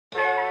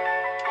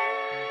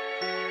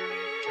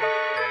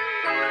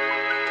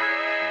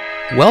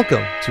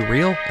Welcome to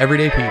Real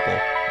Everyday People,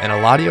 an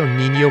Eladio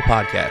Nino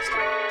podcast.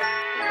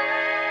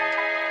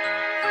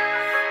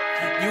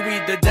 You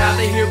either die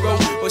the hero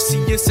or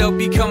see yourself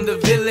become the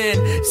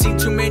villain. Seen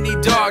too many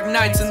dark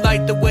nights and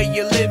like the way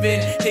you're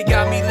living. It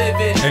got me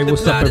living. Hey,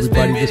 what's up,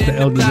 everybody? This is the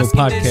El Nino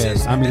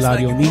podcast. I'm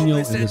Eladio Nino,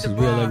 and this is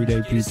Real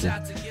Everyday People.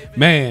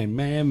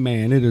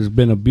 Man, it has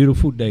been a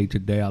beautiful day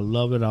today. I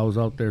love it. I was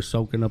out there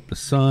soaking up the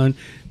sun.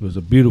 It was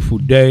a beautiful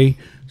day.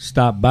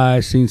 Stopped by,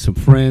 seen some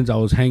friends. I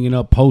was hanging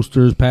up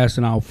posters,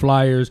 passing out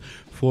flyers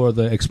for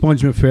the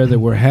expungement fair that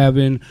we're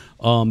having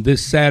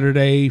this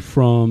Saturday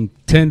from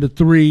 10 to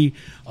 3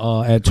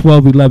 at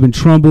 1211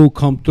 Trumbull.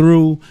 Come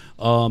through.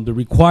 The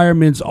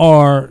requirements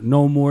are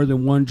no more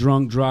than one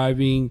drunk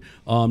driving,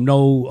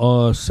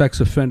 no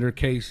sex offender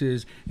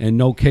cases, and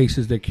no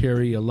cases that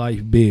carry a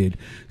life bid.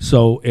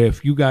 So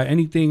if you got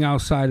anything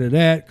outside of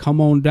that,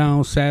 come on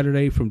down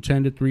Saturday from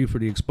 10 to 3 for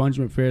the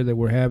expungement fair that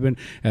we're having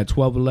at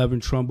 1211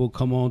 Trumbull.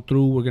 Come on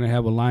through. We're going to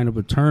have a line of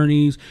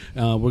attorneys.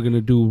 We're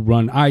going to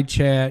run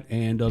iChat,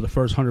 and the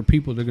first 100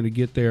 people, they're going to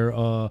get their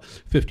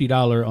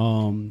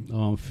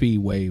 $50 fee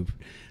waived.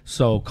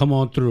 So come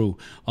on through.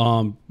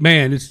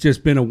 Man, it's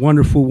just been a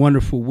wonderful,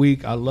 wonderful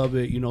week. I love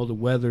it. You know, the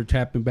weather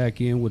tapping back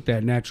in with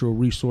that natural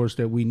resource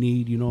that we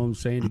need, you know what I'm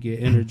saying, to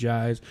get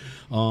energized.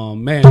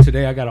 Man,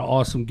 today I got an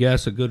awesome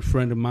guest, a good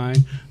friend of mine.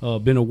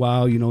 Been a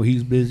while. You know,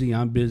 he's busy.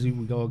 I'm busy.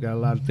 We all got a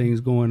lot of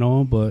things going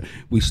on, but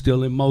we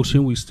still in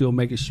motion. We still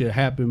making shit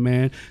happen,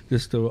 man.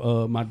 This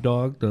my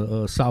dog,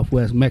 the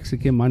Southwest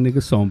Mexican, my nigga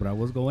Sombra.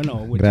 What's going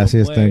on with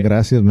Gracias,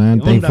 man.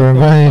 Thank you for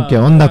inviting. ¿Qué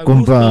onda,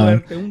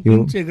 compa? Un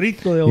pinche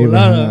grito de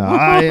volada.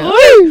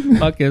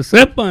 Pa' que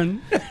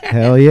sepan.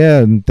 Hell yeah.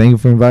 And thank you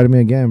for inviting me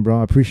again,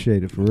 bro. I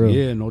appreciate it, for real.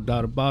 Yeah, no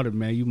doubt about it,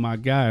 man. You my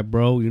guy,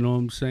 bro. You know what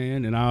I'm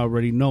saying? And I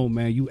already know,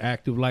 man, you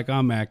active like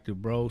I'm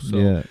active, bro. So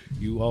yeah.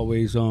 You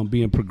always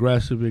being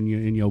progressive in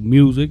your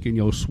music and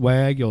your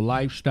swag, your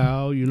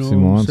lifestyle, you know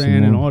what I'm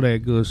saying? And all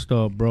that good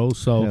stuff, bro.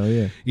 So hell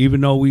yeah.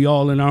 Even though we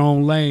all in our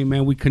own lane,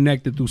 man, we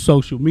connected through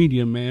social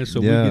media, man.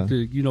 So yeah. we get to,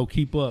 you know,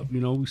 keep up. You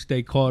know, we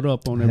stay caught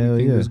up on hell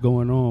everything yeah. that's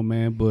going on,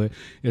 man. But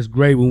it's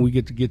great when we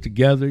get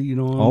together, you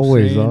know what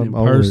always, I'm saying, in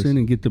person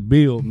and get to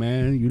build,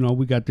 man. You know,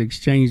 we got to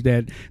exchange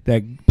that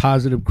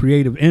positive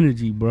creative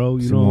energy, bro.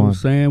 You know what I'm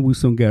saying? We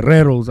some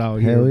guerreros out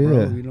here, yeah.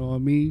 bro. You know what I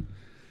mean?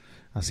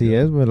 Así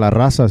es, la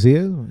raza así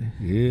es.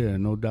 Yeah,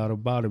 no doubt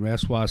about it, man.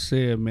 That's why I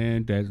said,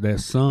 man, that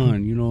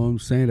sun, you know what I'm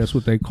saying? That's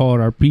what they called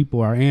our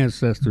people, our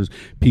ancestors,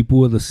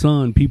 people of the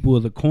sun, people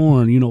of the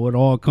corn. You know, it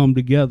all come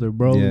together,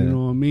 bro. Yeah. You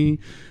know what I mean?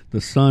 The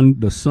sun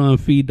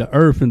feed the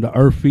earth, and the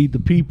earth feed the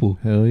people.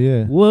 Hell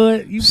yeah.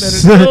 What? You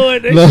better know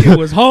it. That shit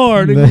was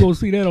hard. And you gonna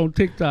see that on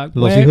TikTok.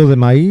 Los hijos del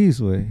maíz,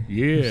 güey.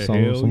 Yeah,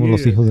 somos yeah.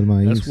 los hijos del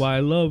maíz. That's why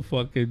I love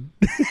fucking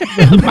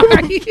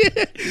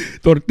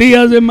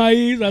tortillas and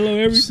maíz. I love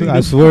everything. I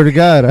swear to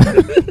God.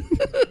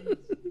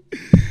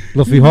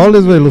 Los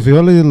frijoles, güey. Los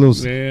frijoles,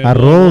 los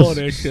arroz.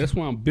 That shit. That's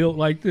why I'm built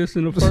like this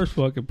in the first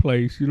fucking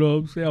place. You know what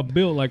I'm saying? I'm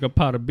built like a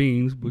pot of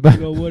beans, but you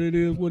know what it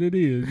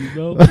is, you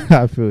know?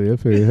 I feel you.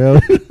 Hell.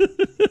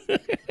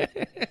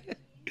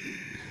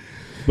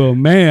 But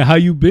man, how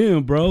you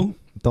been, bro?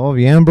 Todo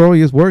bien, bro.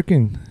 Just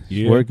working.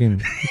 Yeah.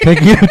 Working. Take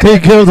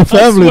care of the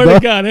family, I swear bro.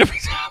 to God,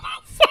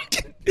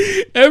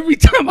 every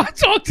time I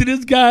talk to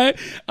this guy,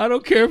 I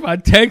don't care if I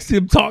text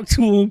him, talk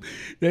to him,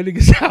 that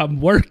nigga say I'm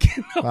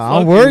working.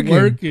 I'm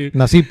working.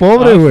 Nací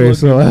pobre, güey.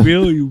 So I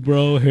feel you,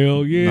 bro.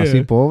 Hell yeah.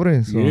 Nací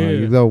pobre, so yeah.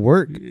 you gotta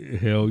work.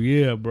 Hell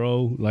yeah,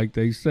 bro. Like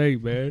they say,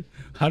 man.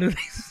 How do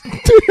they say?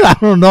 I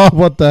don't know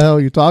what the hell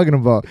you're talking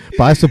about,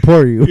 but I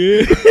support you.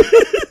 Yeah.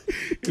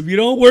 If you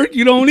don't work,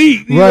 you don't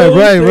eat. Right.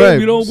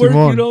 If you don't work,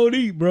 Simon. you don't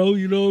eat, bro.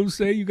 You know what I'm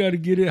saying? You got to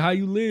get it how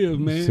you live,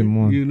 man.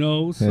 Simon. You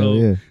know? Hell So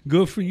yeah.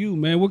 Good for you,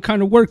 man. What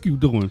kind of work you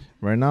doing?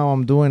 Right now,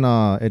 I'm doing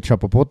El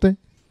Chapapote,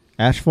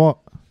 asphalt.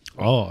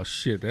 Oh,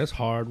 shit. That's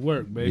hard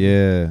work, baby.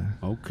 Yeah.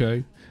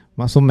 Okay.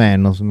 Más o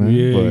menos, man.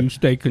 Yeah, but you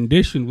stay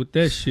conditioned with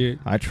that shit.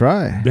 I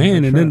try.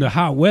 Man, and then the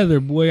hot weather,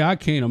 boy, I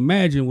can't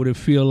imagine what it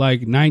feel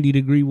like.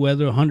 90-degree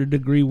weather,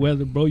 100-degree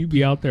weather, bro. You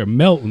be out there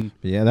melting.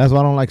 Yeah, that's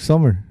why I don't like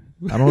summer.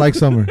 I don't like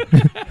summer.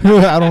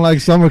 I don't like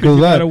summer because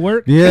you gotta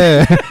work.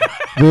 Yeah,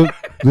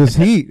 this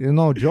heat is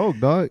no joke,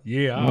 dog.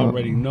 Yeah, I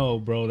already know,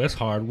 bro. That's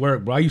hard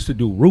work, bro. I used to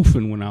do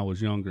roofing when I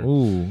was younger.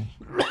 Ooh.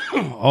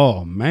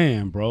 Oh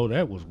man, bro,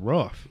 that was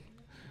rough.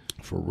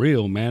 For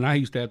real, man. I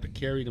used to have to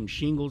carry them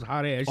shingles,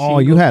 hot ass. Oh,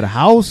 you had a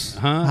house?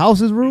 Huh?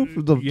 House's roof?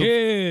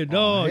 Yeah,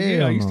 dog.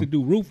 Yeah, I used to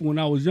do roofing when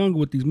I was younger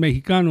with these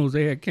Mexicanos.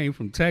 They came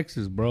from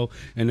Texas, bro,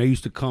 and they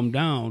used to come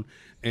down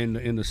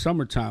in the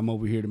summertime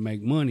over here to make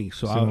money.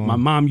 So my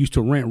mom used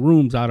to rent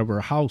rooms out of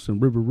her house in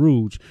River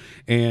Rouge,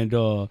 and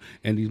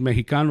these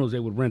Mexicanos, they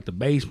would rent the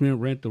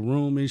basement, rent the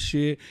room and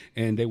shit,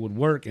 and they would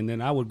work, and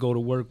then I would go to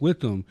work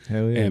with them.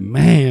 Hell yeah. And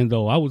man,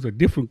 though, I was a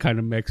different kind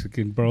of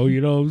Mexican, bro.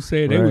 You know what I'm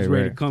saying? They was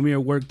ready to come here,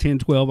 work 10,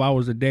 12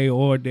 hours a day,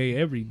 all day,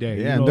 every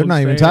day. Yeah, you know they're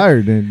not even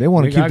tired. They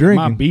want to keep drinking.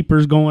 My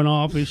beepers going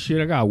off and shit.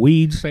 I got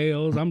weed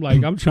sales. I'm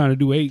trying to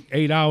do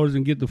eight hours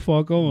and get the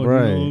fuck on.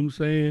 Right. You know what I'm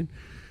saying?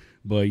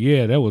 But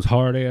yeah, that was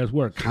hard ass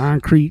work.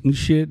 Concrete and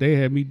shit. They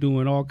had me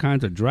doing all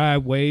kinds of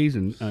driveways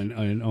and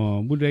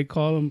what do they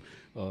call them?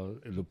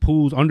 The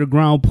pools,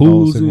 underground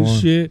pools and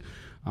shit.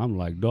 I'm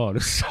like, dog,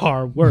 this is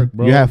hard work,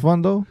 bro. You had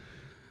fun though?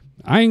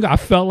 I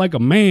felt like a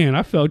man.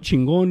 I felt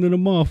chingon to the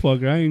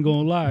motherfucker. I ain't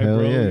gonna lie, Hell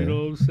bro. Yeah. You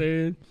know what I'm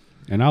saying?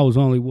 And I was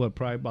only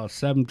probably about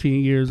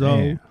 17 years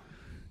old.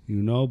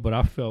 You know, but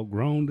I felt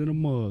grown to the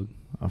mug.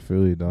 I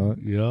feel you, dog.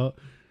 Yeah.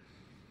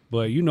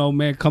 But you know,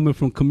 man, coming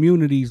from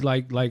communities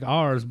like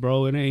ours,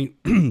 bro, it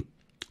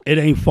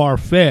ain't far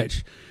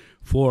fetched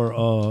for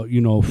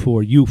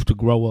for youth to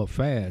grow up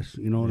fast.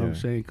 You know what I'm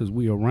saying? Because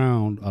we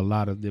around a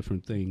lot of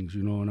different things.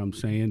 You know what I'm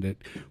saying? That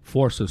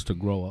force us to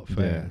grow up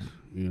fast.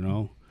 You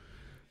know.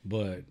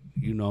 But,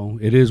 you know,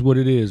 it is what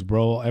it is,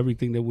 bro.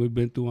 Everything that we've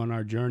been through on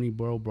our journey,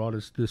 bro, brought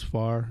us this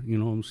far. You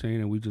know what I'm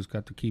saying? And we just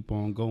got to keep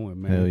on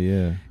going, man. Hell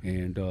yeah.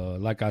 And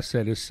like I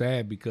said, it's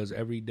sad because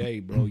every day,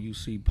 bro, you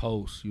see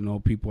posts, you know,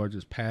 people are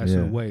just passing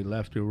away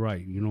left or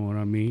right. You know what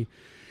I mean?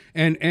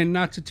 And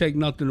not to take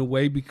nothing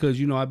away because,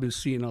 you know, I've been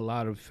seeing a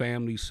lot of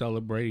families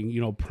celebrating,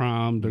 you know,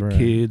 prom, their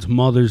kids,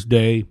 Mother's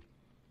Day.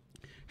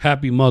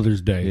 Happy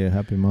Mother's Day. Yeah,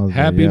 happy Mother's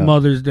Day. Happy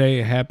Mother's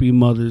Day. Happy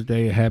Mother's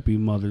Day. Happy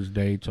Mother's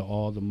Day to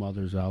all the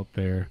mothers out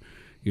there,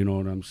 you know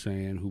what I'm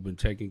saying, who've been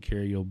taking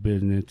care of your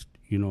business,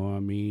 you know what I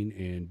mean,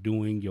 and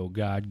doing your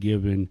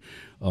God-given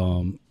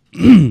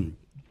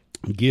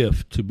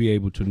gift to be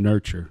able to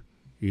nurture,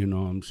 you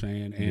know what I'm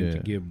saying, and to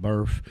give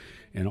birth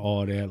and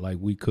all that. Like,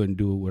 we couldn't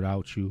do it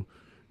without you,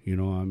 you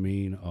know what I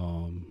mean?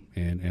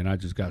 And I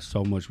just got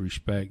so much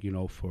respect, you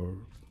know, for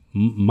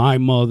my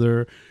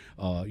mother,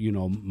 you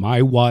know,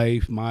 my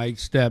wife, my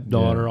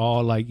stepdaughter,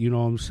 all, like, you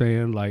know what I'm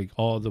saying, like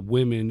all the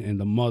women and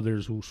the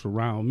mothers who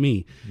surround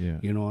me,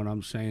 you know what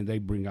I'm saying, they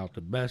bring out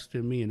the best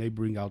in me and they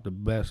bring out the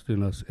best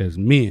in us as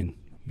men,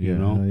 you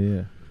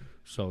know.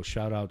 So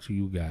shout out to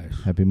you guys.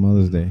 Happy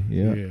Mother's Day.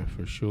 Yeah,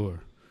 for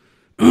sure.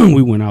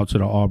 We went out to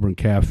the Auburn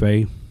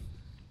Cafe,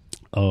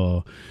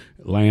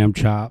 lamb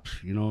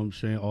chops, you know what I'm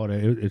saying, all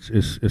that.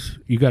 It's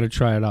you got to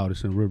try it out.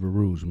 It's in River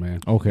Rouge, man.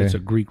 Okay. It's a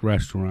Greek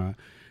restaurant.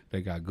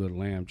 They got good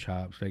lamb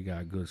chops. They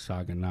got good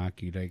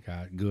saganaki. They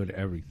got good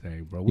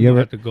everything, bro. We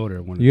have to go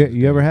there one day.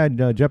 You ever had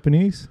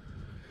Japanese?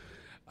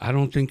 I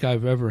don't think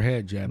I've ever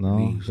had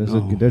Japanese.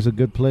 There's a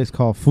good place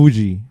called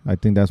Fuji. I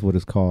think that's what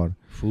it's called.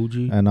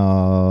 Fuji? And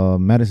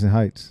Madison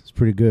Heights. It's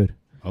pretty good.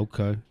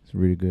 Okay. It's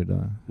really good.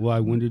 Why?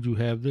 When did you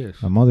have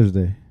this? On Mother's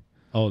Day.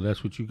 Oh,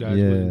 that's what you guys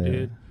went and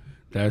did?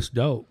 That's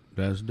dope.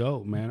 That's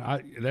dope, man.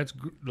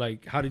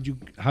 How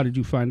did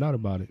you find out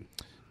about it?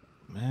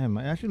 Man,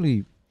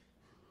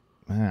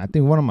 I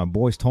think one of my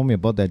boys told me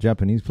about that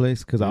Japanese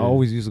place because I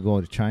always used to go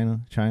to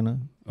China,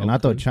 and I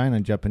thought China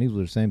and Japanese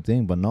were the same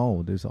thing, but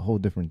no, there's a whole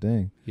different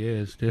thing. Yeah,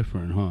 it's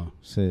different, huh?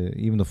 So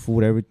even the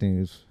food, everything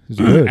is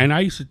good. And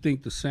I used to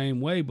think the same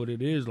way, but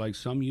it is like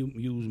some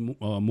use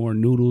more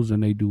noodles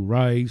than they do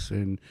rice,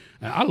 and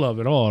I love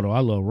it all though. I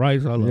love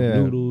rice, I love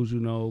noodles,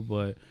 you know.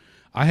 But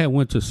I had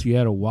went to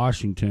Seattle,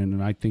 Washington,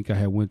 and I think I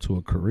had went to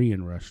a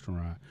Korean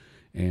restaurant.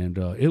 And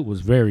it was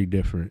very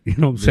different, you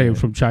know what I'm saying,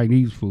 from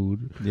Chinese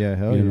food. Yeah,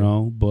 hell you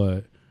know.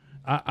 But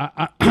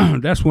I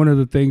that's one of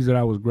the things that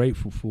I was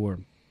grateful for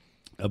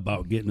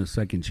about getting a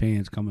second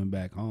chance coming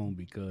back home,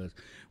 because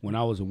when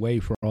I was away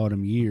for all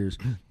them years,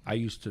 I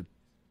used to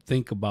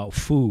think about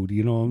food,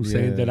 you know what I'm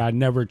saying, that I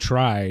never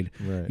tried.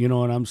 Right. You know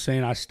what I'm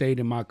saying? I stayed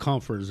in my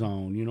comfort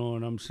zone, you know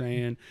what I'm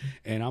saying?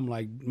 And I'm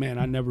like, man,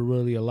 I never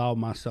really allowed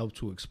myself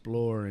to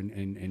explore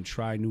and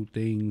try new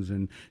things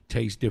and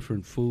taste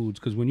different foods.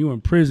 Because when you're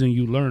in prison,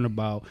 you learn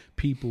about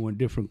people and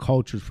different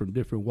cultures from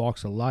different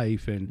walks of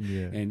life.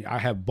 And I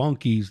have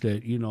bunkies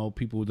that, you know,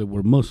 people that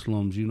were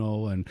Muslims, you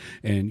know, and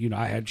you know,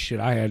 I had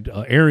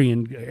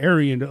Aryan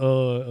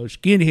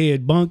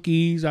skinhead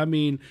bunkies. I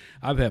mean,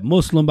 I've had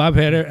Muslim, I've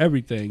had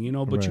everything. You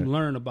know, but you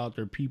learn about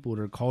their people,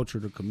 their culture,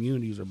 their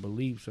communities, their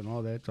beliefs, and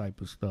all that type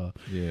of stuff.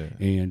 Yeah.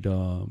 And,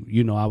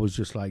 you know, I was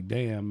just like,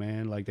 damn,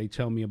 man, like they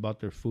tell me about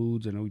their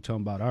foods and we tell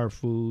them about our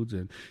foods,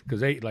 and because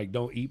they like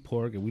don't eat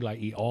pork and we like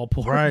eat all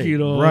pork, you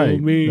know what I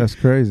mean? That's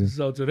crazy.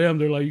 So to them,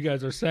 they're like, you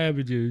guys are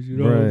savages, you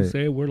know what I'm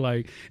saying? We're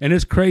like, and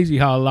it's crazy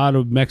how a lot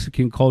of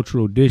Mexican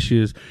cultural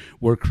dishes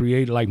were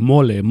created, like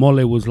mole.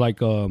 Mole was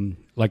like a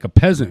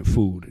peasant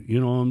food, you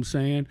know what I'm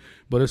saying?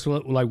 But it's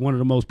like one of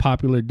the most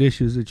popular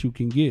dishes that you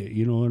can get,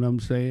 you know what I'm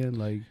saying?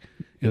 Like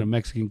in a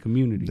Mexican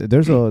community.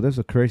 There's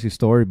a crazy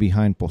story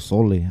behind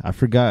pozole. I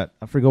forgot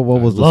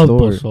what was the love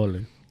story.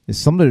 Pozole. It's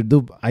something to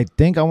do. I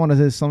think I want to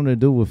say something to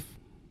do with.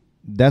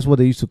 That's what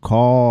they used to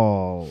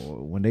call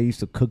when they used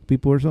to cook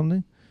people or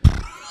something.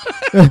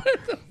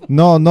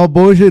 No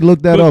bullshit.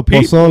 Look that up.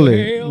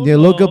 Pozole. Yeah,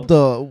 look up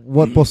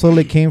what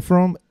pozole came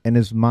from, and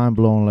it's mind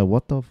blowing. Like,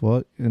 what the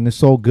fuck? And it's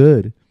so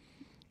good.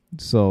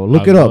 So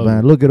look it up,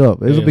 man. Look it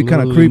up. It'll be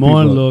kind of creepy.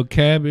 More little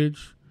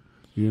cabbage,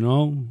 you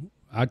know.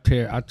 I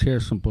tear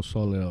some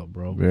pozole up,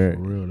 bro. Right.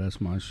 For real, that's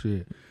my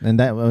shit. And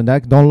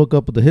that don't look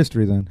up at the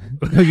history then.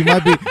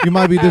 you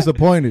might be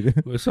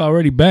disappointed. It's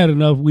already bad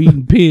enough we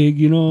eating pig,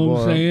 you know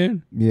what I'm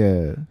saying?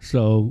 Yeah.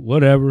 So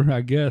whatever,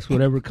 I guess,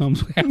 whatever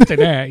comes after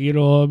that, you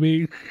know what I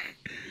mean?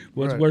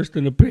 What's worse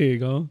than a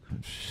pig, huh?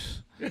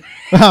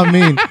 I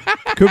mean,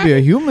 could be a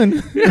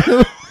human.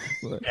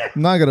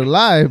 I'm not gonna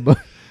lie, but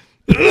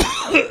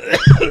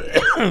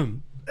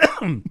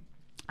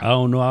I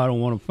don't know. I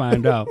don't want to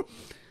find out.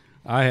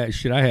 I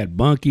had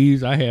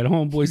bunkies. I had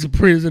homeboys in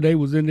prison. They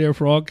was in there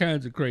for all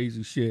kinds of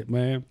crazy shit,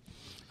 man.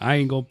 I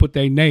ain't gonna put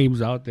their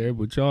names out there,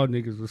 but y'all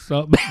niggas was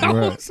something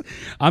else. Right.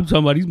 I'm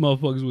talking about these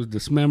motherfuckers was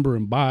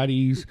dismembering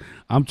bodies.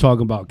 I'm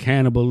talking about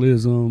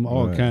cannibalism,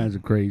 all kinds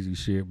of crazy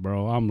shit,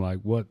 bro. I'm like,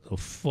 what the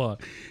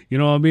fuck? You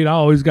know what I mean? I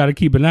always got to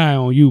keep an eye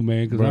on you,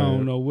 man, because I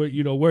don't know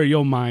where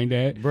your mind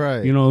at.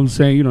 Right. You know what I'm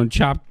saying? You done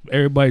chop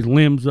everybody's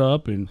limbs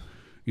up, and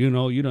you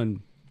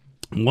done.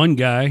 One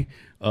guy,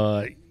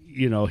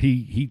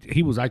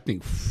 he was, I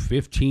think,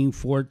 15,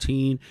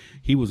 14.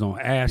 He was on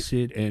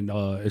acid, and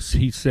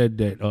he said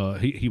that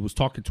he was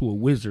talking to a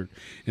wizard,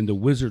 and the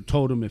wizard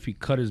told him if he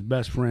cut his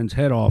best friend's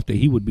head off, that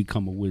he would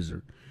become a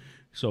wizard.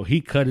 So he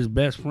cut his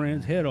best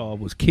friend's head off,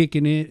 was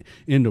kicking it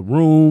in the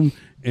room,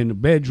 in the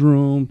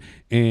bedroom,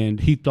 and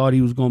he thought he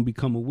was going to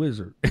become a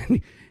wizard.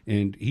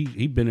 And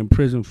he been in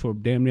prison for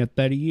damn near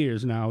 30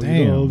 years now. Damn.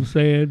 You know what I'm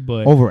saying?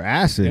 But over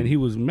acid. And he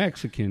was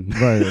Mexican.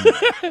 Right.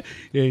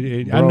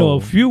 and I know a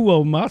few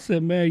of them. I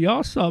said, man,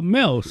 y'all something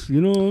else.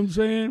 You know what I'm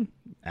saying?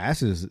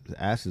 Acid is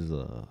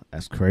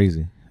that's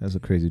crazy. That's a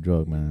crazy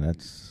drug, man.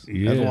 That's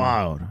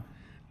wild.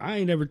 I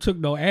ain't never took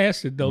no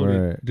acid, though,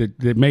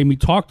 that made me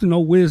talk to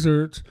no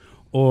wizards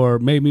or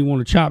made me want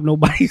to chop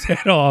nobody's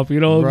head off, you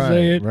know what I'm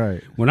saying?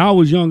 Right. When I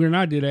was younger and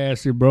I did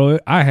acid, bro,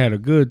 I had a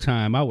good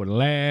time. I would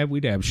laugh.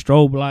 We'd have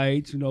strobe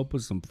lights,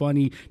 put some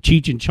funny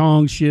Cheech and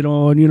Chong shit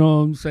on, you know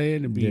what I'm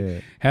saying? And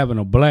be having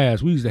a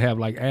blast. We used to have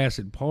like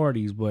acid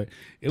parties, but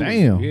it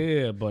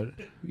was, but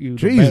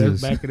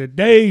Jesus. Back in the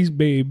days,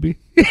 baby.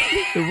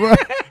 Right.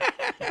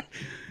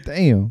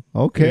 Damn.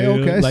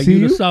 Okay. Like see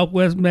you the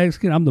Southwest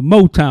Mexican, I'm the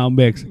Motown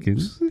Mexican.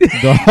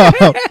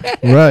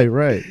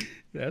 Right.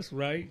 That's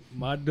right,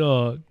 my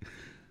dog.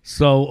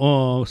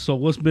 So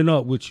what's been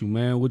up with you,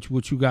 man?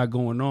 What you got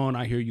going on?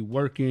 I hear you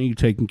working, you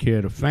taking care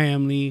of the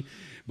family,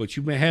 but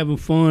you've been having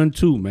fun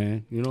too,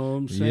 man. You know what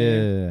I'm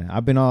saying? Yeah,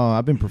 I've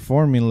been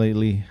performing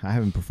lately. I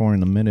haven't performed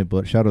in a minute,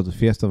 but shout out to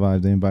Fiesta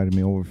Vibes. They invited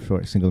me over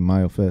for Cinco de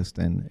Mayo Fest,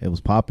 and it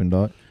was popping,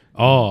 dog.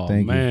 Oh,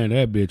 man,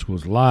 that bitch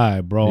was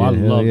live, bro. I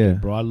loved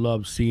it, bro. I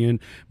love seeing,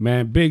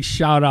 man, big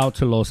shout out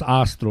to Los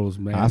Astros,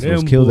 man.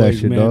 Astros kill that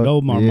shit, man. dog.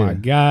 Those are my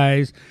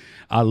guys.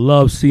 I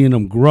love seeing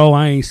them grow.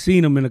 I ain't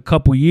seen them in a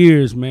couple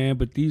years, man,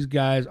 but these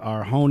guys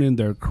are honing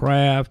their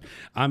craft.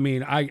 I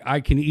mean, I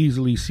can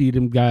easily see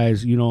them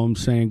guys, you know what I'm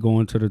saying,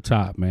 going to the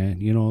top,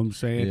 man. You know what I'm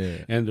saying?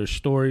 Yeah. And their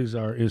stories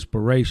are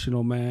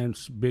inspirational, man.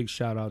 Big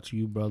shout out to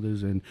you,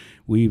 brothers. And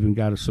we even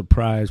got a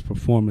surprise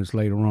performance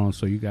later on,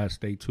 so you guys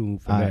stay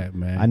tuned for that,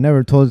 man. I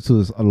never told it to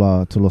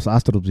Los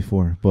Astros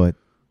before, but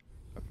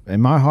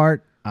in my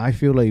heart, I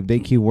feel like if they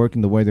keep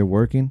working the way they're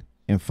working,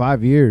 in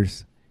 5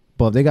 years,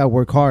 but if they got to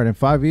work hard in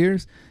 5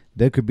 years,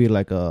 there could be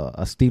like a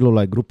estilo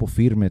like Grupo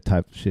Firme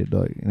type of shit,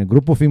 dog. And the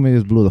Grupo Firme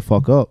just blew the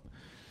fuck up.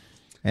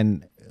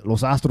 And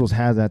Los Astros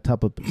has that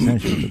type of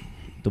potential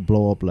to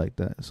blow up like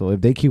that. So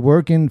if they keep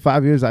working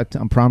 5 years, I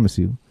promise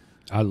you,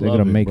 they're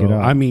gonna make it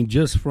out. I mean,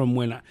 just from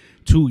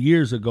 2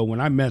 years ago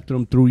when I met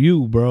them through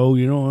you, bro,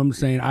 you know what I'm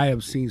saying? I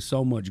have seen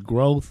so much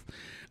growth.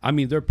 I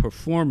mean, their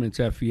performance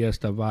at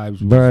Fiesta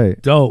Vibes was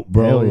dope,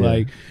 bro. Yeah.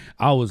 Like,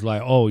 I was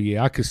like, oh,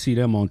 yeah, I could see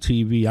them on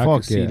TV. I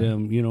could see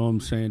them, you know what I'm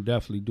saying,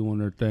 definitely doing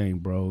their thing,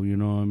 bro. You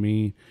know what I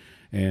mean?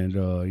 And,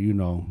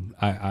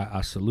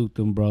 I salute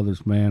them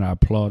brothers, man. I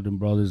applaud them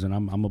brothers, and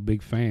I'm a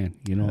big fan.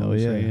 You know what I'm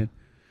saying?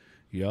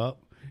 Yup.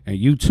 And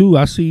you too,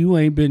 I see you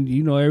ain't been,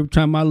 every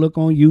time I look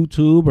on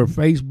YouTube or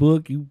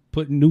Facebook, you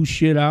putting new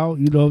shit out.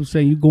 You know what I'm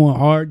saying? You going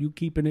hard. You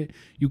keeping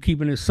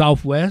it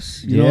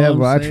Southwest. You know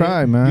bro, I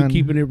try, man. You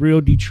keeping it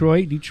real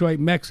Detroit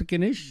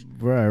Mexican-ish.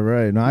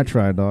 Right. No, I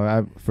tried,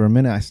 dog. For a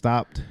minute, I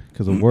stopped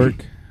because of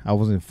work. I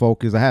wasn't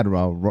focused. I had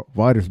a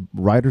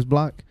writer's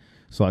block,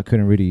 so I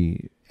couldn't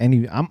really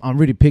I'm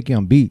really picky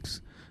on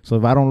beats. So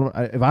if I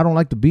don't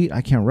like the beat,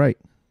 I can't write.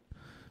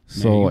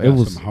 So man, it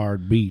was some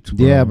hard beats,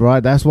 bro. Yeah, bro.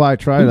 That's why I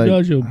tried. Who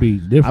does your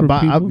beats? Different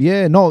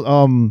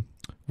people?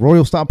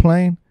 Royal Stop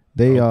Playing.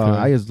 They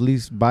I at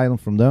least buy them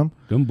from them.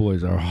 Them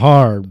boys are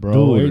hard, bro.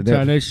 Dude, every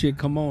time that shit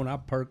come on, I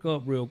perk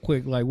up real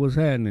quick. Like, what's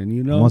happening?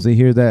 You know. Once they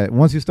hear that,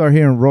 once you start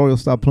hearing Royal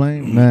Stop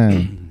Playing,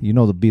 man, you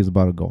know the beat's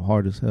about to go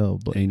hard as hell.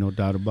 But ain't no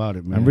doubt about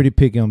it, man. I'm really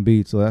picky on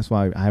beats, so that's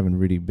why I haven't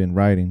really been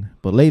writing.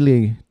 But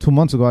lately, 2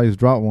 months ago, I just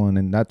dropped one,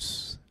 and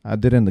I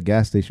did it in the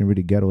gas station,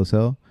 really ghetto as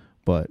hell.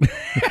 But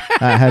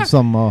I had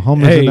some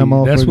homies in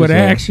them. That's where the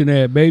action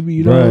at, baby.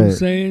 You know what I'm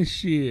saying?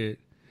 Shit.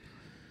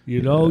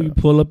 You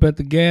pull up at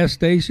the gas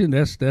station.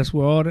 That's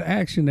where all the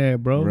action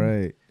at, bro.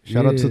 Right.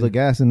 Shout out to the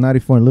gas in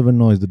 94 in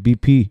Illinois, the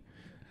BP.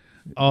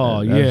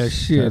 Oh yeah,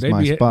 shit.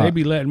 They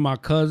be letting my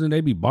cousin.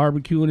 They be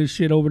barbecuing and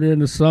shit over there in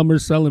the summer,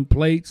 selling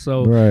plates.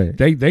 So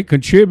they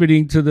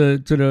contributing to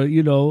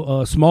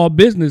the small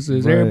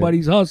businesses. Right.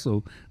 Everybody's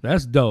hustle.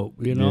 That's dope.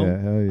 You know,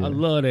 I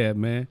love that,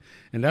 man.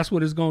 And that's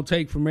what it's gonna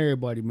take from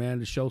everybody, man,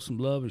 to show some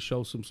love and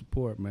show some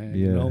support, man.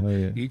 Yeah, you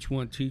know, each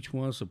one teach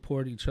one,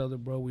 support each other,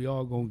 bro. We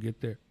all gonna get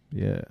there.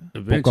 Yeah,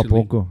 eventually. Poco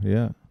a poco.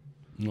 Yeah,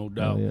 no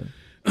doubt.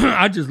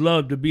 I just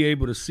love to be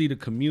able to see the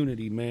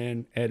community,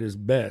 man, at its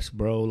best,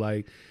 bro.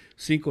 Like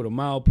Cinco de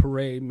Mayo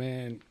parade,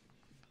 man,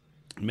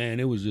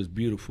 it was just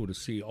beautiful to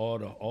see all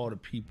the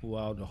people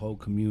out, the whole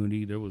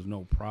community. There was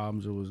no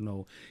problems, there was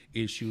no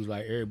issues.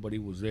 Like everybody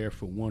was there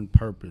for one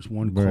purpose,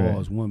 one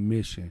cause, one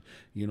mission.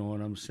 You know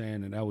what I'm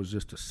saying? And that was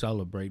just to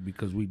celebrate,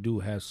 because we do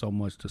have so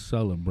much to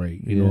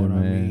celebrate. You know what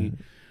I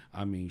mean?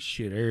 I mean,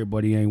 shit,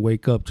 everybody ain't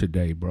wake up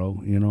today, bro.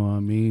 You know what I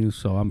mean?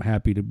 So I'm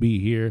happy to be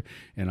here,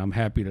 and I'm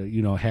happy to,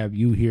 you know, have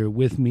you here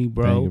with me,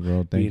 bro. Thank you,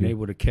 bro. Being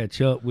able to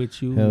catch up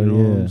with you, Hell you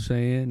know what I'm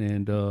saying?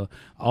 And I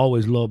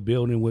always love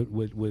building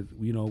with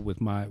you know, with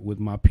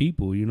my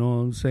people, you know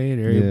what I'm saying?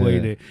 Everybody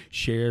that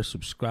share,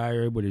 subscribe,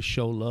 everybody that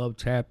show love,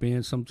 tap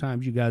in.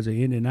 Sometimes you guys are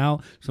in and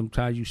out.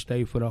 Sometimes you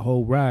stay for the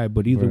whole ride.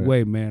 But either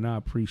way, man, I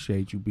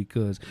appreciate you,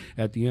 because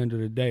at the end of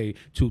the day,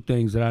 two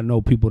things that I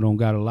know people don't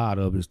got a lot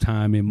of is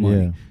time and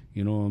money. Yeah.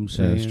 You know what I'm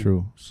saying? That's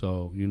true.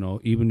 So, you know,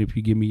 even if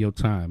you give me your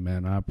time,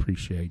 man, I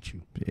appreciate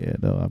you. Yeah,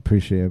 no, I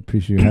appreciate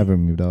you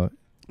having me, dog.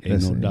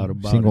 Ain't no doubt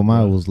about it. Single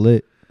Mile was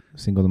lit.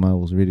 Single Mile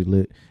was really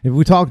lit. If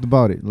we talked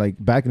about it, like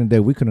back in the day,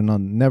 we could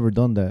have never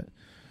done that.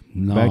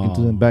 No. Back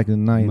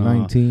in the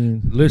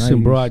 19.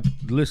 Listen, 90s. bro,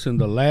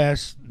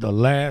 the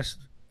last,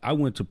 I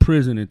went to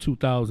prison in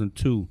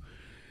 2002.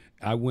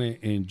 I went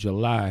in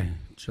July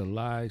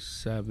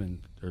 7th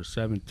or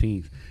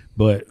 17th.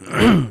 But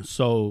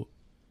so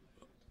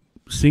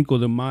Cinco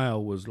de Mayo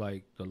was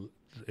like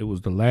it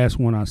was the last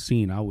one I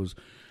seen. I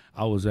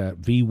was at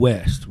V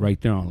West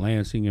right there on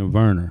Lansing and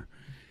Verner,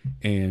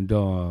 and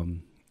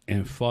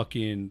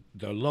fucking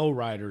the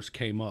lowriders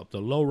came up.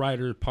 The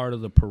lowriders part of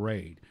the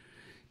parade,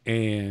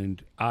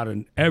 and out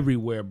of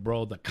everywhere,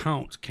 bro, the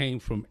counts came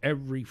from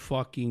every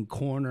fucking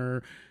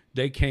corner.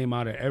 They came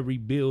out of every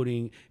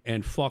building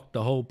and fucked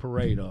the whole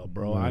parade up,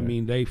 bro. Right. I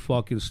mean, they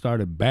fucking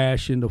started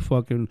bashing the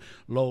fucking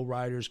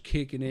lowriders,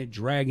 kicking it,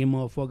 dragging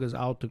motherfuckers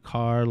out the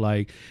car.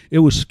 Like, it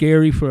was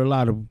scary for a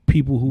lot of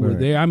people who were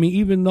there. I mean,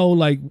 even though,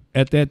 like,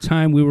 at that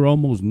time we were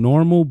almost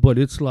normal, but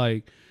it's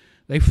like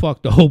they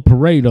fucked the whole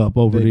parade up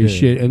over this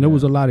shit. And there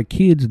was a lot of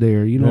kids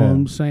there, you know what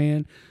I'm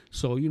saying?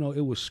 So, you know,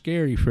 it was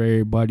scary for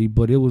everybody,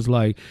 but it was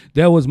like,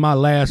 that was my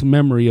last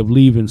memory of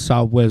leaving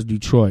Southwest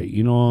Detroit,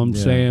 you know what I'm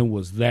saying,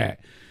 was that.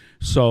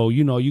 So,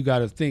 you know, you got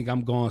to think,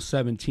 I'm gone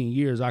 17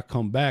 years. I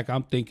come back,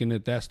 I'm thinking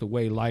that that's the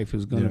way life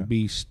is going to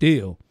be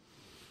still.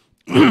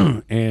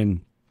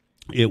 And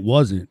it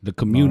wasn't. The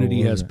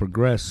community has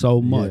progressed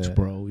so much,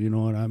 bro. You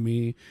know what I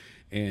mean?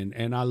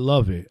 And I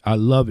love it. I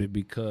love it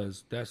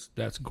because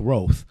that's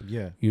growth.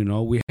 Yeah. You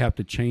know, we have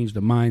to change the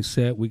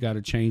mindset. We got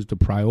to change the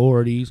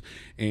priorities.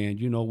 And,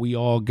 you know, we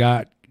all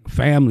got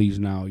families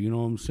now, you know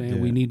what I'm saying?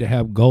 We need to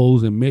have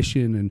goals and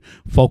mission and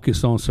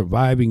focus on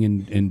surviving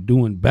and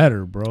doing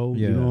better, bro.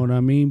 You know what I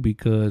mean?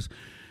 Because,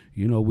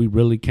 you know, we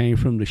really came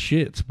from the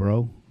shits,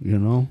 bro, you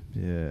know?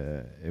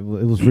 Yeah, it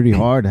was really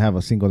hard to have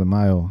a Cinco de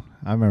Mayo.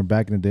 I remember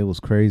back in the day it was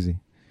crazy.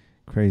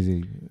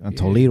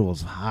 Toledo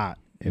was hot.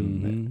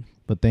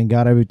 But thank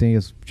God everything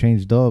has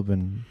changed up.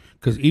 And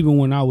because even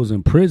when I was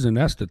in prison,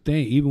 that's the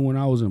thing. Even when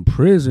I was in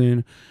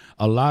prison,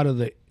 a lot of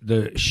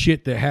the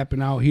shit that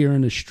happened out here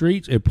in the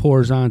streets, it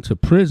pours onto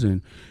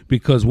prison,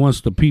 because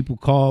once the people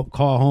call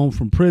home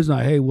from prison,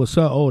 like, hey, what's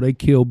up? Oh, they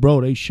killed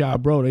bro, they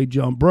shot bro, they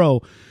jumped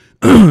bro.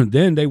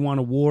 Then they want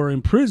a war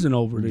in prison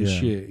over this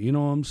shit. You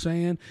know what I'm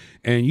saying?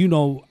 And, you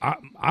know,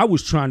 I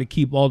was trying to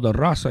keep all the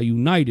raza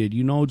united,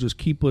 you know, just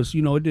keep us,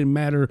 you know, it didn't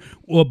matter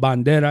what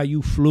bandera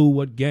you flew,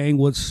 what gang,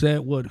 what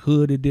set, what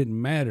hood, it didn't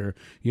matter.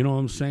 You know what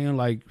I'm saying?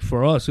 Like,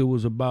 for us, it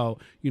was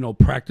about, you know,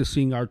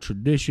 practicing our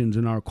traditions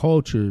and our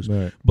cultures.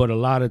 Right. But a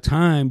lot of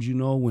times, you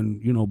know, when,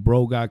 you know,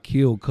 bro got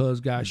killed, cuz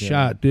got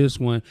shot, this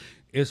one,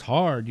 it's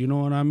hard, you know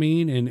what I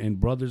mean? And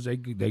brothers, they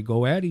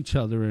go at each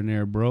other in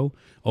there, bro,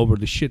 over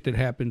the shit that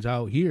happens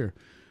out here.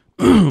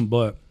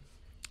 But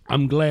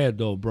I'm glad,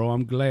 though, bro.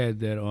 I'm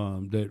glad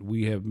that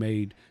we have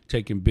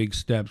taken big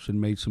steps and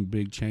made some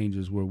big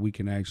changes where we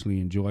can actually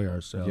enjoy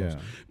ourselves. Yeah.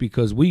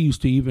 Because we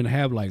used to even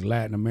have, like,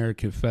 Latin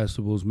American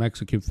festivals,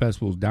 Mexican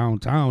festivals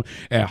downtown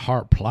at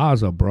Hart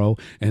Plaza, bro.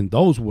 And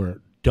those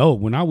were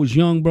dope. When I was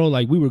young, bro,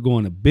 like, we were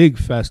going to big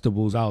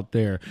festivals out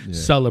there,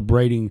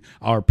 celebrating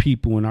our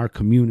people and our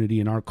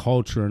community and our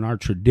culture and our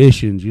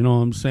traditions, you know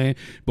what I'm saying?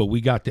 But we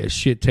got that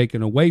shit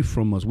taken away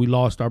from us. We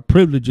lost our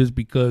privileges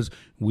because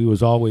we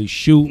was always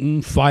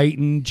shooting,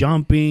 fighting,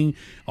 jumping,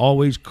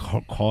 always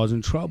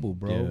causing trouble,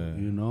 bro,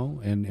 you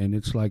know? And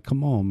it's like,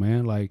 come on,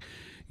 man, like,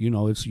 you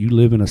know, you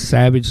live in a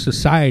savage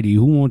society.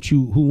 Who wants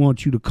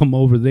you to come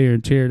over there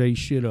and tear they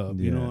shit up?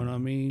 You know what I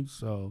mean?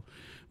 So,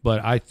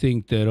 But I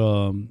think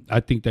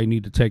that they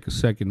need to take a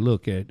second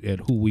look at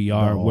who we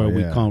are, where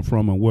we come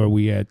from, and where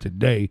we at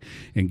today,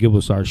 and give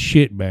us our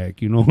shit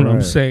back. You know what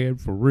I'm saying?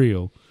 For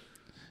real.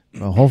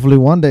 Hopefully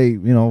one day,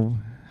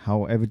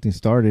 how everything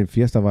started,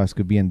 Fiesta Vibes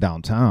could be in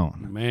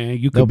downtown. Man,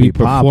 you could be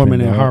performing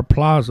at Hart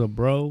Plaza,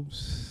 bro.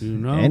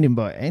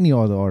 Any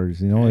other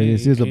artists,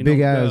 it's just a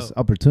big ass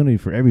opportunity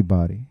for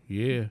everybody.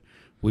 Yeah.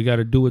 We got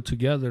to do it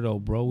together, though,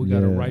 bro. We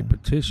got to write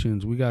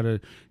petitions. We got to,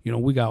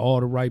 we got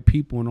all the right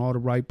people in all the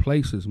right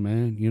places,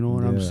 man. You know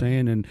what I'm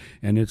saying? And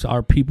it's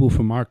our people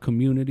from our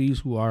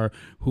communities who are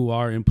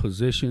in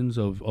positions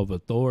of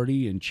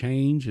authority and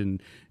change, and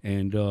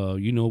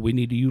we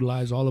need to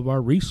utilize all of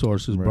our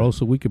resources, bro,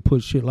 so we can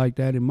put shit like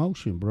that in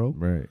motion, bro.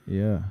 Right.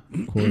 Yeah.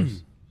 Of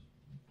course.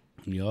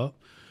 Yup.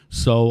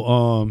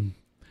 So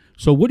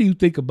what do you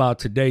think about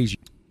today's?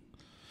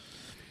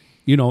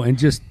 And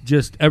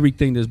just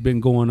everything that's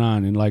been going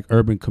on in like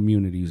urban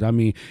communities. I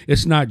mean,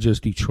 it's not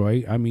just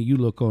Detroit. I mean, you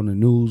look on the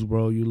news,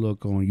 bro. You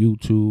look on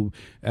YouTube.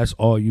 That's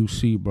all you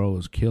see, bro,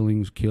 is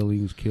killings,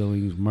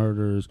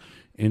 murders,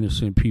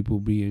 innocent people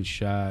being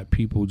shot,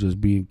 people just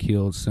being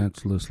killed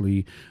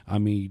senselessly. I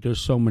mean,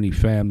 there's so many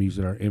families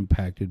that are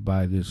impacted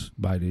by this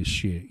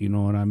shit. You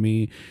know what I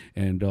mean?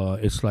 And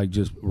it's like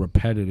just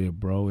repetitive,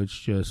 bro. It's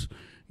just.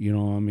 You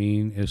know what I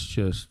mean? It's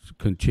just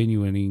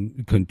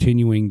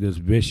continuing this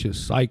vicious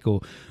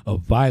cycle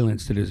of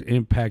violence that is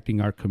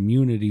impacting our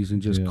communities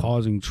and just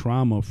causing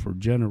trauma for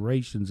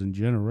generations and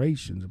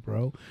generations,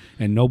 bro.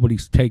 And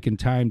nobody's taking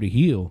time to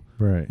heal.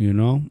 Right.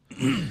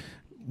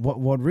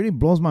 What really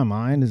blows my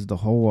mind is the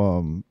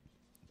whole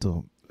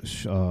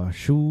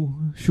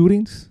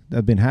shootings that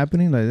have been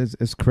happening. Like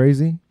it's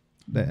crazy,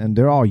 and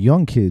they're all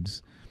young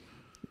kids.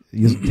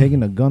 Just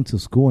taking a gun to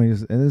school,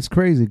 and it's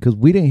crazy because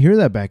we didn't hear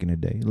that back in the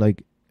day.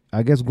 Like.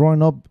 I guess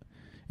growing up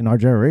in our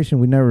generation,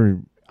 we never,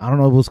 I don't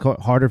know if it was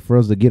harder for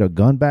us to get a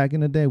gun back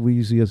in the day. We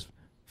used to just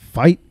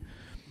fight.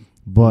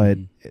 But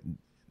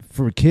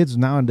for kids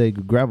nowadays,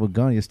 you grab a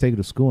gun, you just take it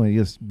to school and you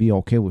just be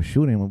okay with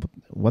shooting.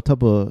 What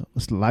type of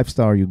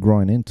lifestyle are you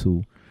growing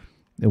into?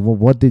 And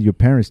what did your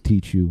parents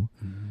teach you?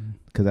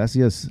 Because that's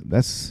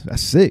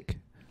sick.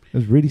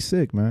 That's really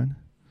sick, man.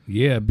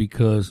 Yeah,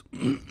 because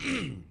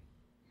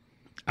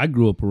I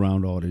grew up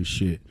around all this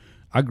shit.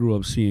 I grew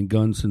up seeing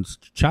guns since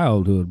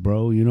childhood,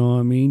 bro. You know what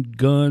I mean?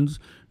 Guns,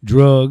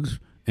 drugs,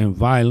 and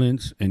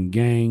violence and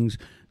gangs.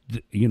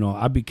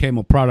 I became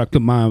a product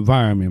of my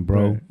environment,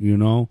 bro.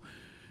 Right.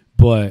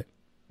 But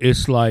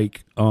it's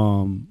like,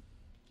 you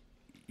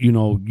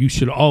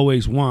should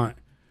always want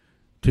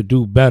to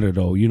do better,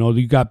 though.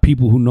 You got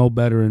people who know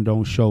better and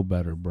don't show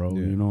better, bro.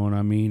 Yeah. You know what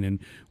I mean? And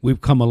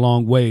we've come a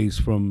long ways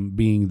from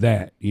being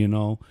that,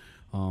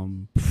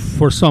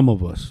 for some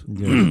of us.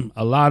 Yeah.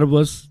 A lot of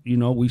us,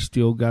 we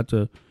still got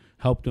to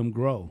help them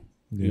grow,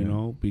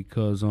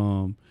 because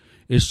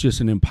it's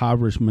just an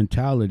impoverished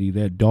mentality,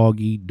 that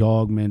dog eat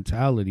dog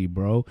mentality,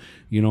 bro.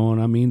 You know what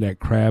I mean? That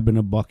crab in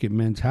a bucket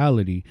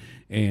mentality.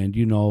 And,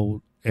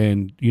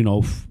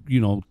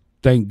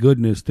 thank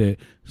goodness that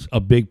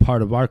a big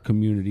part of our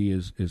community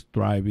is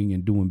thriving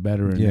and doing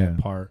better in that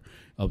part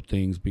of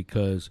things,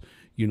 because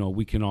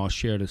we can all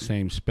share the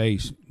same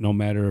space. No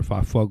matter if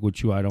I fuck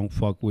with you, I don't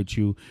fuck with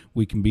you,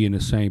 we can be in the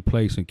same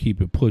place and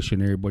keep it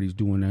pushing. Everybody's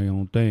doing their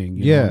own thing.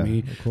 You know what I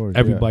mean? Of course,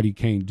 everybody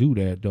can't do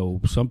that,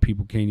 though. Some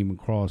people can't even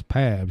cross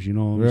paths, you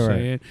know what I'm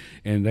saying?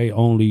 And they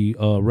only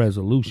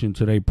resolution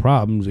to their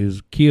problems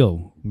is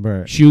kill,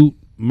 shoot,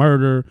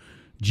 murder,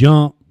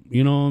 jump,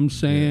 you know what I'm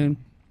saying?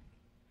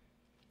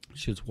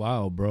 Shit's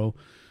wild, bro.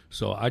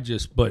 So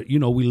but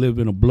we live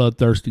in a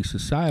bloodthirsty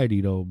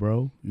society, though,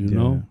 bro. You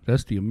know,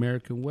 that's the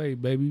American way,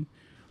 baby.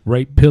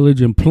 Rape,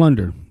 pillage, and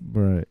plunder.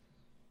 Right.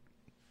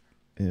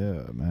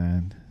 Yeah,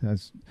 man.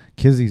 That's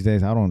kids these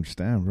days. I don't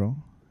understand, bro.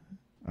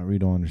 I really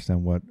don't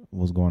understand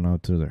what's going on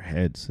through their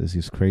heads. It's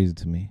just crazy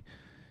to me.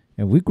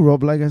 And we grew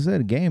up, like I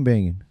said, game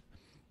banging,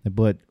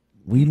 but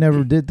we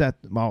never did that.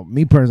 Well,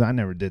 me personally, I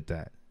never did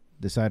that.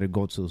 Decided to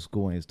go to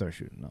school and start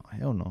shooting. No,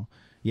 hell no.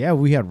 Yeah,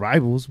 we had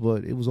rivals,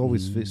 but it was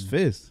always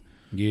fist.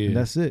 Yeah, and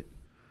that's it.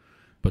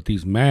 But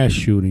these mass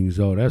shootings,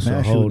 though, that's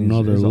a whole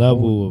nother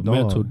level of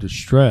mental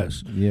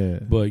distress. Yeah.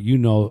 But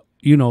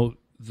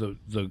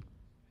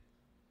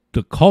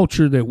the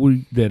culture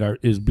that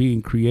is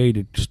being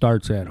created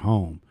starts at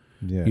home.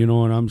 Yeah. You know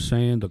what I'm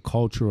saying? The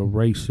culture of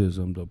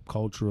racism, the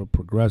culture of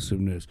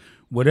progressiveness,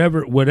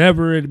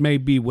 whatever it may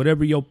be,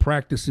 whatever your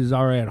practices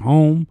are at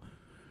home,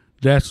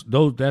 that's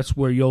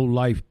where your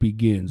life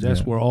begins.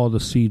 That's where all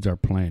the seeds are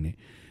planted.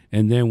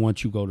 And then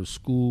once you go to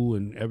school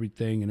and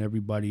everything and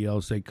everybody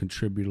else, they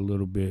contribute a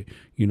little bit,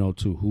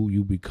 to who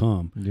you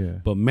become. Yeah.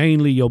 But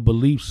mainly your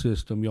belief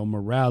system, your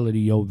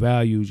morality, your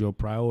values, your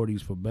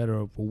priorities, for better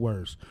or for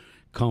worse,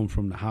 come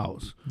from the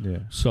house. Yeah.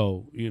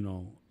 So,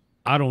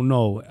 I don't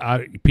know.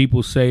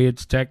 People say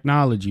it's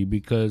technology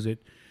because it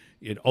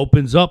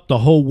opens up the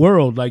whole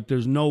world. Like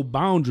there's no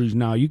boundaries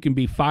now. You can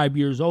be 5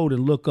 years old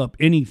and look up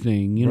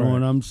anything. You know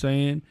what I'm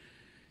saying?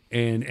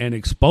 And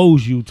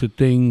expose you to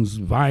things,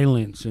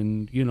 violence,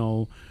 and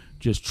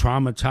just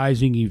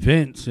traumatizing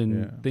events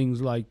and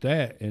things like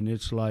that. And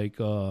it's like,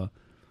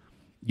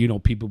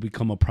 people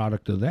become a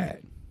product of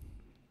that.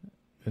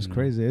 It's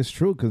crazy. It's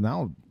true, because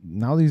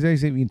now these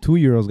days, even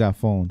 2-year-olds got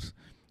phones.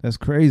 That's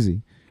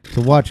crazy.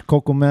 To watch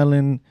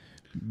Cocomelon,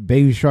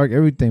 Baby Shark,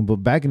 everything. But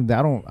back in the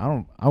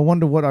day, I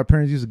wonder what our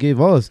parents used to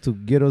give us to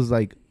get us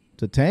like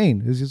to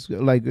tame. It's just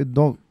like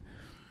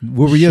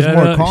were we just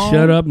more calm?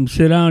 Shut up and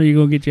sit down, or you're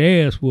gonna get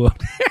your ass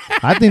whooped.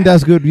 I think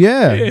that's good.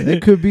 Yeah,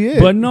 it could be it.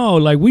 But no,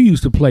 like we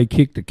used to play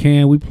kick the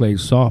can. We played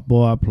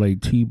softball. I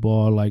played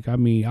t-ball. Like I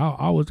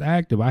was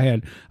active.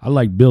 I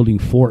like building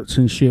forts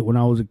and shit when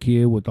I was a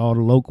kid with all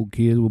the local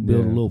kids. We'd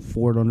build a little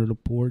fort under the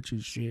porch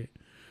and shit.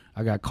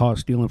 I got caught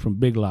stealing from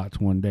Big Lots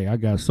one day. I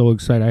got so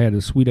excited. I had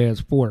a sweet-ass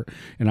fort,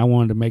 and I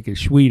wanted to make it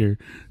sweeter.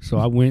 So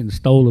I went and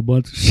stole a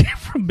bunch of shit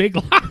from Big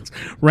Lots,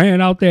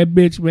 ran out that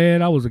bitch,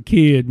 man. I was a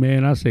kid,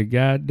 man. I said,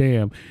 God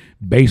damn,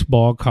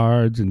 baseball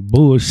cards and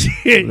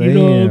bullshit. You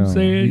know what I'm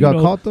saying? You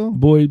got caught, though?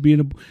 Boys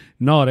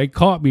no, they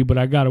caught me, but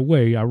I got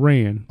away. I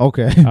ran.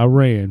 Okay. I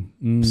ran.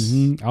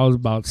 I was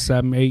about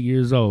 7, 8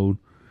 years old.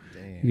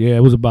 Yeah,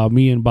 it was about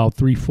me and about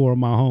 3, 4 of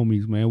my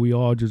homies, man. We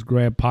all just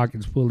grabbed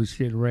pockets full of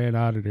shit and ran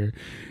out of there.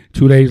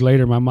 2 days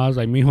later, my mom's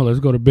like, Mijo, let's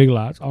go to Big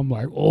Lots. I'm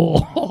like,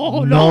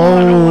 oh, no,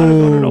 I don't want to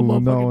go to no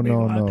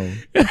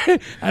motherfucking Big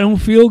Lots. I don't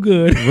feel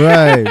good.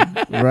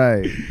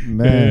 Right.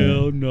 Man.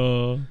 Hell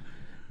no.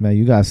 Man,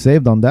 you got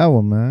saved on that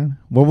one, man.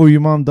 What were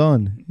your mom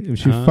done if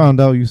she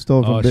found out you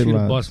stole from Big Lots? She'd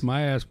have bust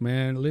my ass,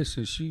 man.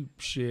 Listen,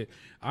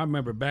 I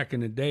remember back in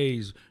the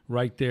days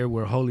right there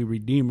where Holy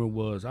Redeemer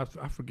was. I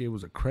forget, it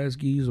was a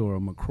Kresge's or a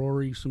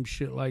McCrory, some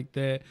shit like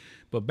that.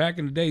 But back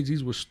in the days,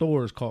 these were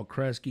stores called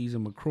Kresge's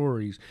and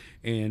McCrory's.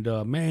 And,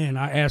 man,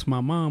 I asked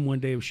my mom one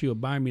day if she would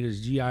buy me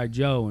this G.I.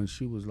 Joe, and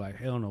she was like,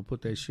 hell no,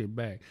 put that shit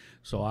back.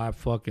 So I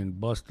fucking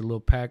bust the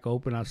little pack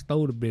open. I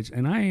stole the bitch.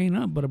 And I ain't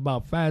up but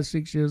about 5,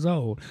 6 years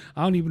old.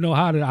 I don't even know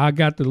I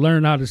got to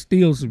learn how to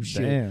steal some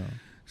shit. Damn.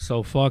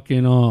 So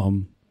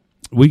fucking,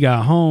 we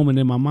got home, and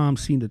then my mom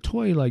seen the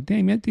toy, like,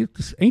 damn, ain't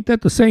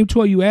that the same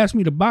toy you asked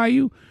me to buy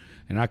you?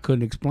 And I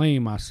couldn't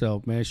explain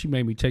myself, man. She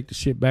made me take the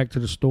shit back to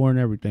the store and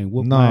everything.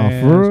 Whoop my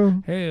ass. For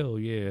real? Hell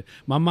yeah.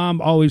 My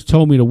mom always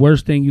told me the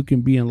worst thing you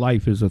can be in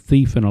life is a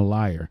thief and a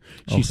liar.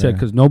 She said,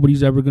 because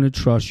nobody's ever going to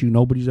trust you.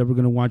 Nobody's ever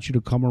going to want you to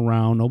come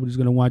around. Nobody's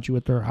going to want you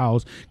at their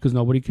house because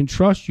nobody can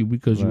trust you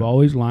because you're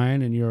always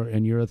lying and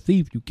you're a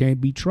thief. You can't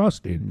be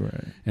trusted.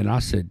 Right. And I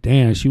said,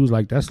 damn. She was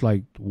like, that's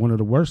like one of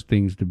the worst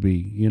things to be.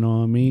 You know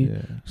what I mean?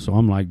 Yeah. So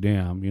I'm like,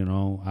 damn,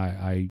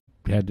 I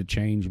had to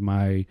change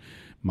my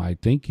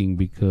thinking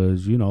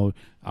because,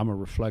 I'm a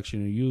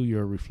reflection of you,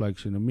 you're a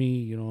reflection of me,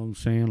 you know what I'm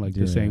saying? Like,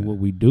 this ain't what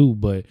we do,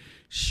 but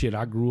shit,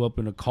 I grew up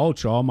in a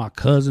culture, all my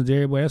cousins,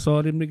 everybody, that's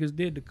all them niggas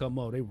did to come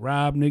up. They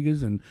robbed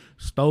niggas and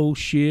stole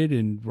shit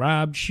and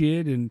robbed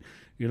shit and,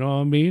 you know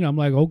what I mean? I'm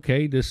like,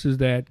 okay, this is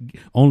that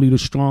only the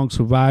strong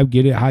survive,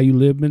 get it how you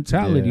live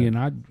mentality. And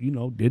I,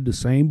 did the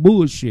same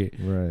bullshit.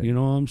 Right. You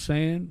know what I'm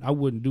saying? I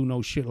wouldn't do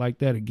no shit like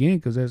that again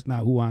because that's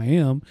not who I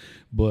am.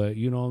 But,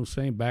 you know what I'm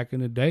saying? Back in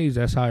the days,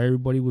 that's how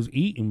everybody was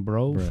eating,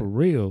 bro, for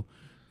real.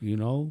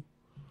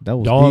 That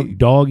was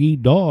dog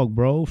eat dog,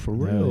 bro, for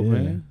real,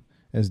 man.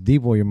 That's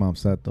deep where your mom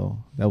sat, though.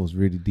 That was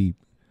really deep.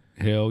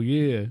 Hell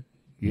yeah.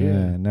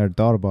 Yeah, I never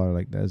thought about it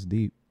like that. That's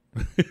deep.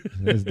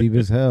 That's deep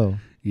as hell.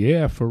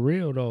 Yeah, for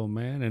real though,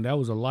 man. And that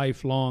was a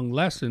lifelong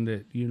lesson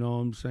that, you know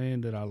what I'm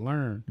saying, that I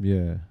learned.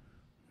 Yeah.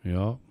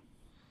 Yeah.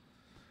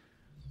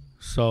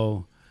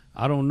 So,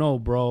 I don't know,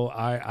 bro.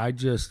 I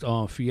just,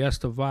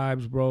 Fiesta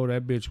Vibes, bro,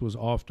 that bitch was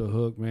off the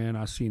hook, man.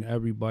 I seen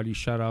everybody.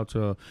 Shout out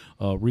to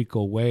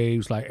Rico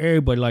Waves. Like,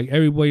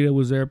 everybody that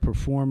was there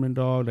performing,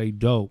 dog, they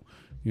dope.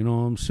 You know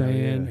what I'm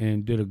saying? Yeah.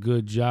 And did a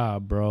good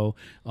job, bro.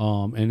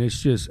 And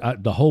it's just,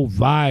 the whole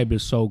vibe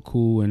is so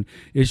cool. And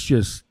it's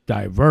just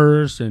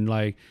diverse and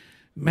like,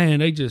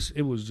 man,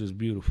 it was just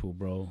beautiful,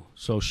 bro.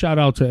 So shout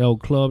out to El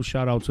Club.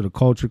 Shout out to the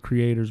culture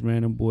creators,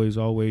 man. Them boys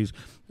always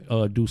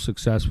do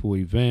successful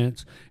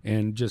events.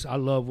 And just, I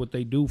love what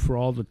they do for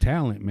all the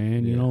talent,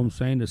 man. You know what I'm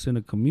saying? That's in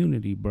the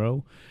community,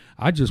 bro.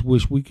 I just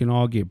wish we can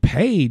all get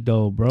paid,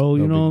 though, bro.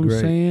 You know what I'm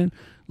saying?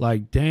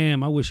 Like,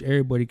 damn, I wish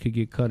everybody could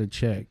get cut a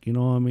check. You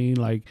know what I mean?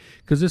 Like,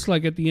 because it's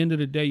like at the end of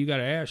the day, you got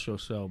to ask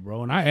yourself,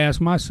 bro. And I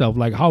ask myself,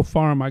 like, how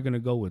far am I going to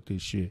go with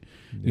this shit?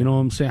 Yeah. You know what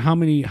I'm saying?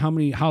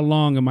 How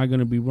long am I going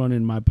to be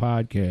running my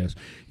podcast?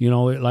 You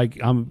know,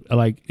 I'm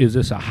like, is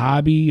this a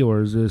hobby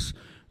or is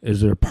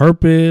there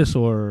purpose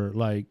or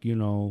like,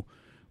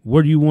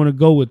 where do you want to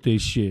go with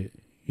this shit?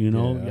 You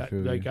know,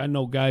 I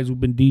know guys who've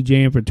been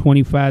DJing for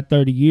 25,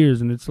 30 years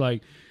and it's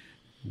like,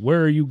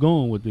 where are you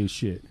going with this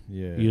shit?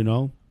 Yeah. You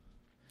know?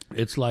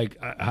 It's like,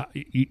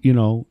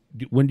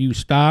 when do you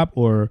stop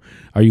or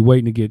are you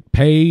waiting to get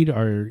paid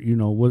or,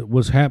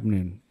 what's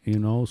happening,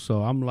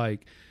 So I'm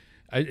like,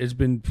 it's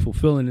been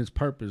fulfilling its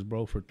purpose,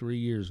 bro, for 3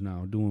 years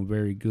now. Doing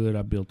very good.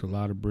 I built a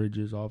lot of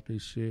bridges off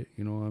this shit.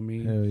 You know what I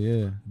mean? Hell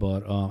yeah.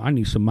 But I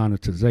need some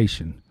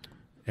monetization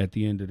at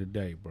the end of the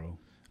day, bro.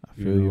 I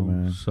feel you,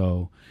 man.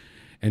 So,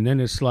 and then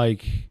it's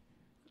like,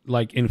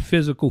 like in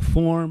physical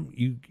form,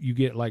 you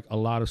get like a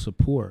lot of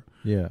support.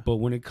 Yeah. But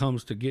when it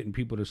comes to getting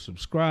people to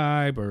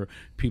subscribe or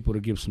people to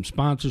give some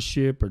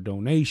sponsorship or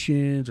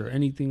donations or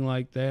anything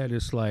like that,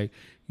 it's like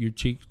you're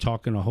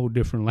talking a whole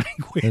different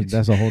language.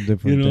 That's a whole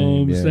different you know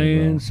thing. what I'm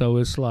saying? Bro. So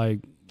it's like,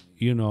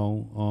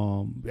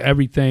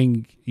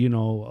 everything,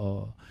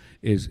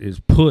 is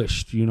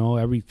pushed,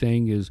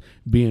 everything is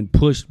being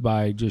pushed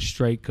by just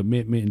straight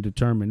commitment and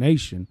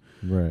determination.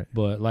 Right.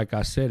 But like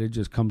I said, it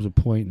just comes a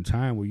point in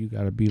time where you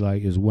got to be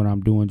like, is what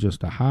I'm doing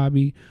just a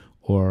hobby,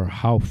 or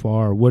how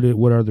far, what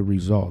are the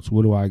results?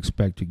 What do I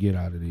expect to get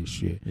out of this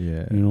shit?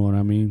 Yeah. You know what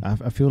I mean?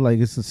 I feel like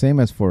it's the same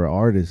as for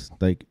artists.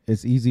 Like,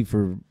 it's easy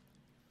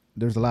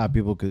there's a lot of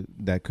people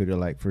that could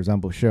like, for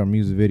example, share a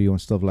music video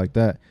and stuff like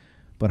that.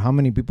 But how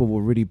many people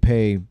will really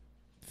pay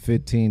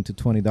 $15 to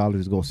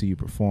 $20 to go see you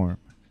perform?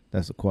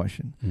 That's the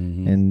question.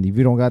 Mm-hmm. And if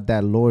you don't got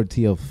that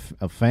loyalty of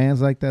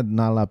fans like that,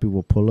 not a lot of people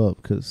will pull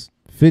up, because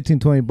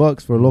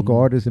 $15-$20 for a local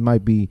artist, it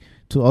might be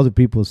to other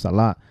people it's a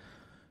lot,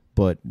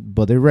 but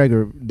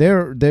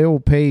they'll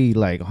pay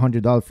like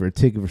 $100 for a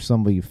ticket for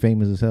somebody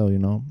famous as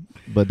hell,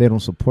 but they don't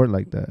support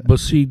like that. But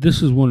see,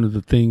 this is one of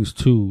the things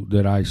too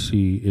that I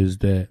see is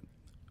that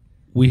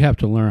we have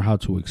to learn how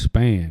to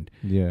expand.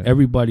 Yeah,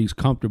 everybody's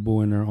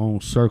comfortable in their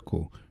own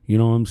circle. You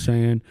know what I'm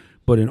saying?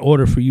 But in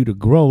order for you to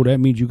grow, that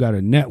means you got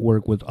to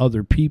network with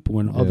other people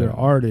and other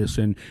artists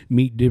and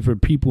meet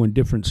different people in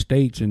different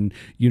states and,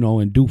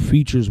 and do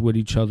features with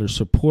each other,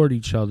 support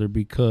each other,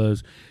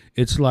 because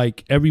it's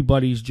like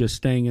everybody's just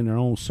staying in their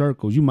own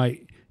circles. You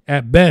might,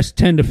 at best,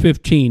 10 to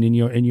 15 in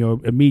your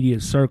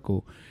immediate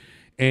circle,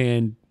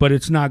 but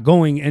it's not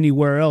going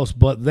anywhere else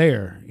but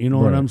there. You know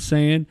what I'm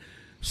saying?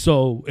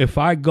 So if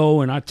I go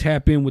and I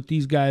tap in with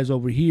these guys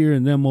over here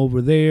and them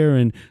over there,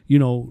 and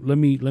let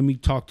me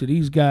talk to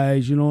these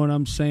guys, you know what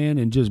I'm saying,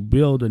 and just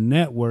build a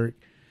network,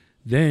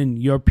 then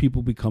your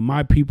people become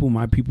my people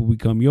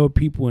become your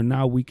people, and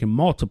now we can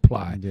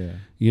multiply.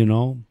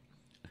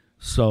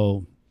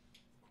 So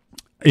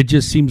it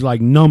just seems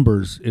like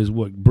numbers is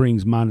what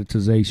brings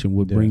monetization,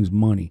 what brings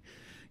money.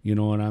 You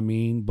know what I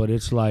mean? But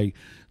it's like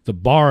the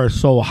bar is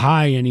so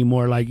high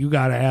anymore. Like, you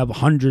got to have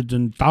hundreds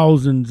and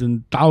thousands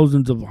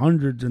of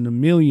hundreds and the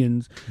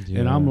millions.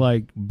 And I'm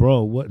like,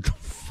 bro, what the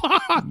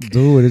fuck?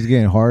 Dude, it's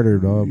getting harder,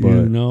 dog.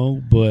 But,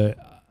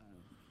 but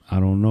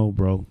I don't know,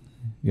 bro.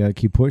 You got to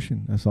keep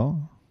pushing. That's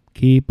all.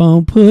 Keep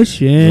on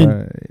pushing.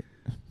 Right.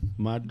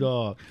 My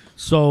dog.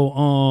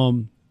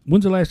 So,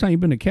 when's the last time you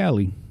been to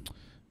Cali?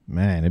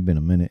 Man, it's been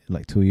a minute,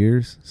 like 2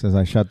 years since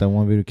I shot that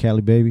one video,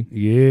 Cali Baby.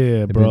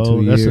 Yeah,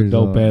 bro. That's a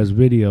dope ass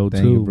video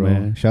too, bro.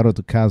 man. Shout out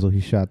to Kazo, he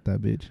shot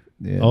that bitch.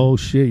 Yeah. Oh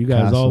shit, you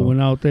guys all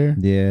went out there?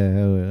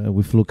 Yeah,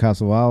 we flew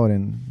Kazo out,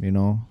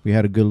 and we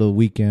had a good little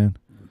weekend.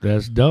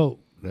 That's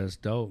dope. That's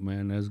dope,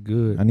 man. That's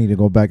good. I need to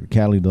go back to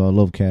Cali though. I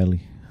love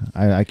Cali.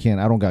 I can't.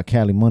 I don't got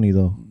Cali money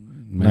though.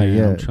 Man, not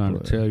yet, I'm trying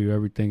to tell you,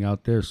 everything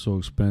out there is so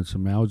expensive,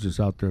 man. I was just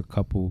out there a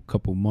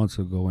couple months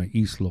ago in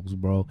East Los,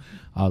 bro.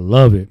 I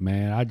love it,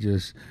 man. I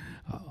just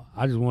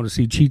want to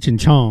see Cheech and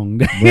Chong.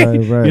 Right.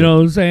 You know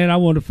what I'm saying? I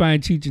want to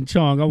find Cheech and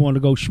Chong. I want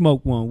to go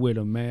smoke one with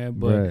him, man.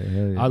 But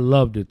I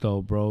loved it,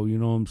 though, bro. You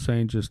know what I'm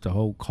saying? Just the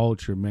whole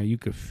culture, man. You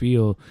could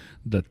feel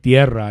the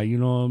tierra. You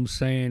know what I'm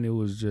saying? It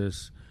was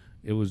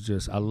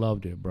just, I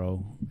loved it,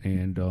 bro.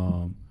 And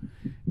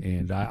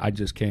I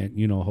just can't,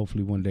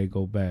 hopefully one day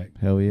go back.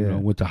 Hell yeah.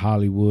 Went to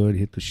Hollywood,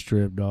 hit the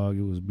strip, dog.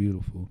 It was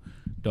beautiful.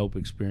 Dope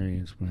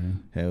experience,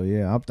 man. Hell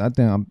yeah. I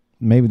think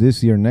maybe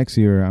this year, next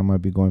year, I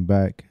might be going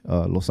back.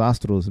 Los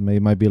Astros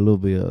might be a little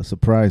bit a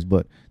surprise,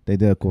 but they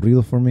did a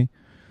corrido for me.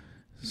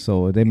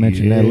 So they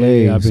mentioned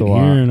LA. I've been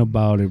hearing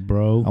about it,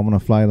 bro. I'm going to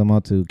fly them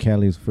out to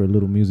Cali for a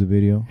little music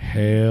video.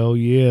 Hell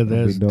yeah,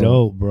 that's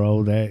dope,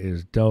 bro. That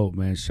is dope,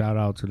 man. Shout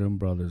out to them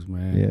brothers,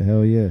 man. Yeah,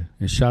 hell yeah.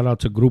 And shout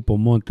out to Grupo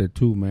Monte,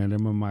 too, man.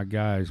 Them are my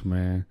guys,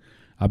 man.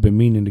 I've been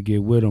meaning to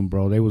get with them,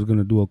 bro. They was going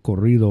to do a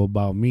corrido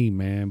about me,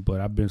 man,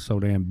 but I've been so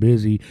damn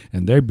busy,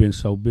 and they've been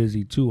so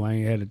busy, too. I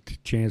ain't had a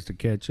chance to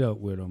catch up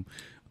with them.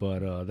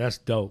 But that's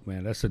dope,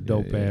 man. That's a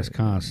dope-ass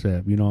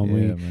concept. You know what I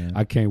mean? Man.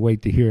 I can't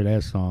wait to hear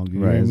that song. You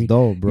hear me? It's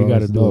dope, bro. You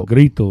got to do a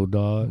grito,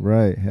 dog.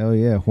 Right. Hell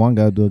yeah. Juan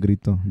got to do a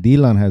grito.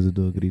 Dylan has to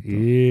do a grito.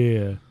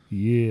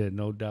 Yeah.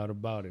 No doubt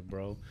about it,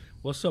 bro.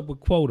 What's up with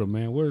Quota,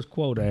 man? Where's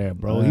Quota at,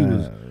 bro?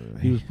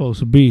 He was supposed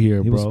to be here,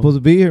 bro. He was supposed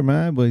to be here,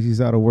 man, but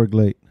he's out of work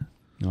late.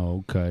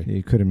 Oh, okay.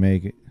 He couldn't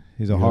make it.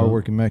 He's a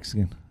hardworking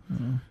Mexican.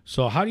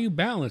 So how do you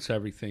balance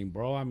everything,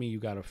 bro? I mean, you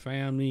got a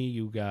family,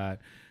 you got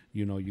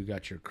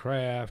your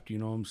craft, you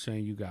know what I'm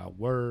saying? You got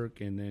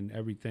work, and then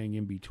everything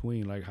in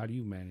between. Like, how do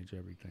you manage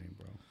everything,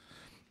 bro?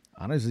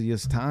 Honestly,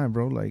 it's time,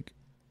 bro. Like,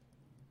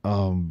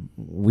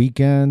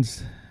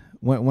 weekends,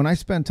 when I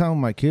spend time with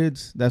my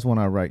kids, that's when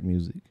I write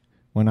music.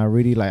 When I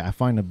really, I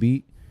find a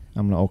beat,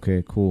 I'm like,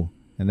 okay, cool.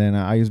 And then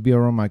I just be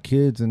around my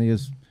kids, and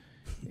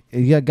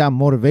it got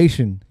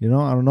motivation,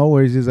 out of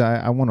nowhere. It's just,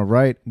 I want to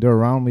write. They're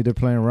around me. They're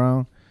playing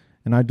around.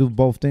 And I do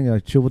both things. I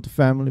chill with the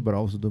family, but I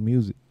also do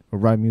music or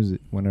write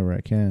music whenever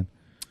I can.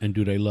 And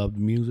do they love the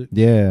music?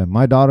 Yeah.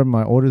 My daughter,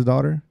 my oldest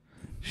daughter,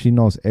 she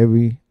knows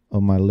every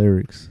of my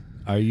lyrics.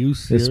 Are you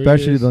serious?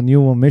 Especially the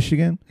new one,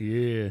 Michigan.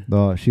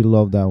 Yeah. She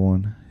loved that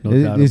one. No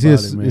doubt It's about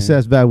just it, man. it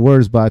says bad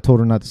words, but I told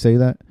her not to say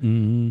that.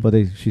 Mm-hmm. But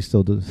she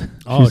still does.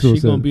 Oh, still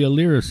she gonna says- be a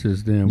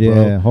lyricist then, bro.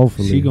 Yeah,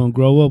 hopefully. She gonna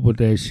grow up with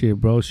that shit,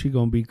 bro. She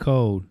gonna be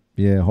cold.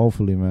 Yeah,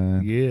 hopefully,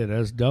 man. Yeah,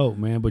 that's dope,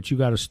 man. But you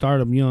got to start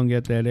them young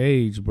at that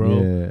age,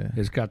 bro. Yeah.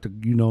 It's got to,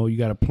 you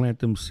got to plant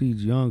them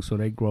seeds young so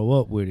they grow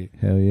up with it.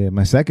 Hell yeah.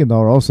 My second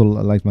daughter also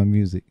likes my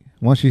music.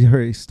 Once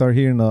she start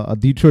hearing a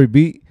Detroit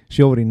beat,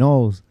 she already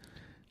knows.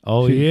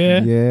 Oh,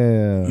 yeah?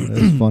 Yeah.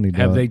 That's funny, dog.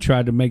 Have they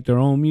tried to make their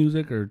own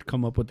music or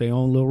come up with their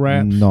own little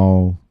raps?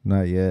 No,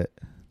 not yet.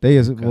 They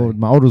just, Okay. well,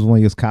 my oldest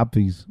one just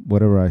copies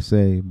whatever I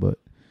say, but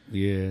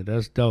Yeah,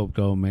 that's dope,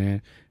 though,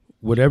 man.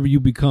 Whatever you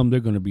become, they're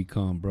going to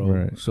become, bro.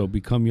 Right. So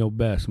become your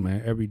best,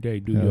 man. Every day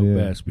do Hell your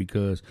yeah. best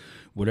because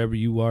whatever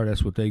you are,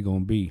 that's what they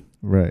going to be.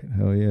 right.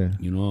 Hell yeah.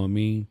 You know what I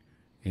mean?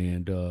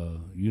 And,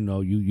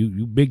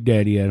 you big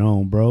daddy at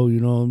home, bro. You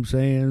know what I'm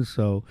saying?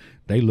 So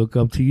they look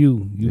up to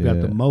you. You got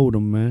Yeah. to mold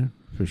them, man,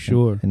 for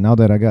sure. And now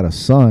that I got a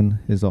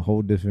son, it's a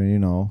whole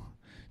different,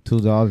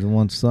 $2 and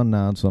one son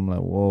now. So I'm like,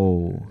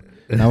 whoa.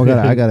 Now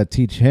I gotta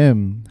teach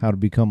him how to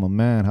become a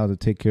man, how to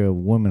take care of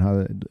women,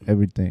 how to do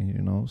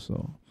everything,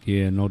 So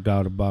Yeah, no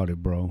doubt about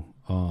it, bro.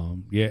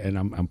 Yeah, and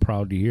I'm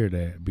proud to hear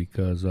that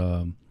because,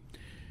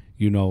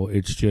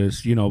 it's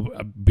just,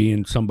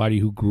 being somebody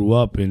who grew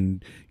up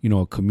in,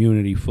 a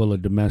community full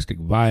of domestic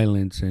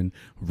violence and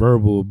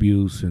verbal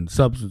abuse and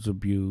substance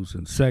abuse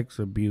and sex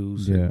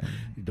abuse and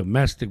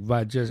domestic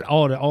violence, just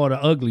all the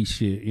ugly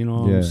shit, you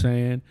know what I'm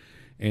saying?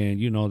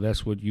 And,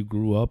 that's what you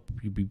grew up,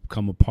 you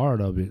become a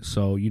part of it.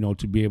 So,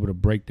 to be able to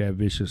break that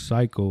vicious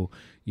cycle,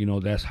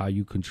 that's how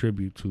you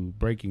contribute to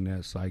breaking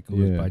that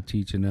cycle is by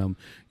teaching them,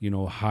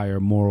 higher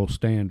moral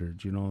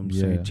standards, you know what I'm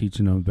saying?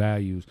 Teaching them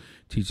values,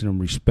 teaching them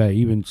respect,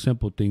 even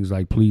simple things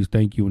like please,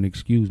 thank you, and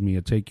excuse me,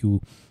 will take you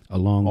a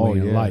long way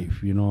in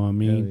life, you know what I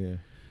mean? Hell yeah.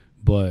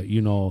 But,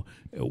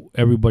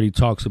 everybody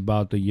talks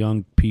about the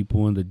young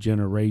people and the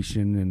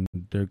generation and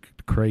they're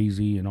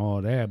crazy and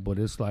all that, but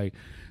it's like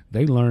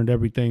they learned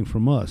everything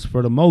from us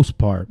for the most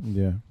part.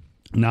 Yeah.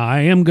 Now, I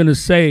am going to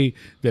say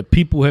that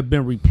people have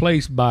been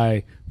replaced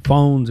by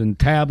phones and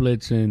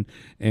tablets and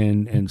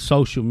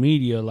social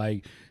media.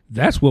 Like,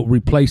 that's what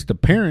replaced the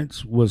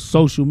parents was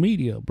social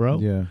media, bro.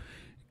 Yeah.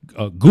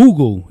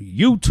 Google,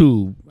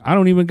 YouTube. I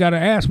don't even got to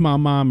ask my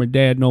mom or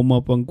dad no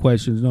motherfucking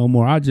questions no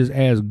more. I just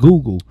ask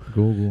Google.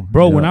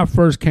 Bro, when I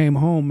first came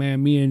home,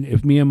 man,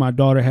 if me and my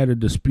daughter had a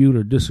dispute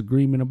or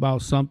disagreement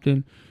about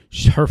something,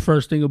 her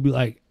first thing would be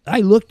like,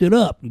 I looked it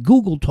up.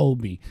 Google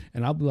told me.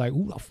 And I'll be like,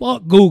 who the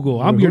fuck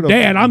Google? I'm your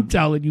dad. I'm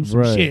telling you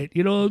some shit.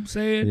 You know what I'm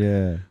saying?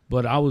 Yeah.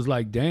 But I was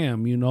like,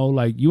 damn,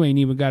 like you ain't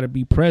even got to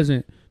be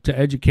present to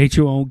educate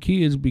your own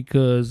kids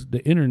because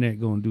the internet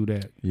going to do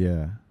that.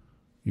 Yeah.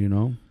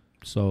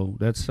 So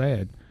that's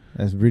sad.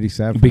 That's really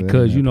sad.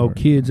 Because,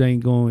 kids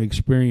ain't going to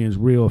experience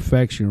real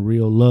affection,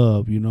 real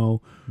love,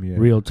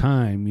 real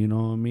time. You know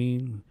what I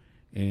mean?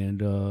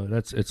 And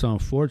it's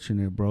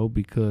unfortunate, bro,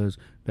 because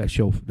that's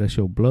your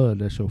blood,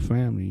 that's your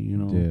family,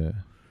 Yeah.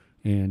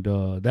 And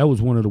that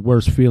was one of the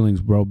worst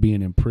feelings, bro,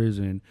 being in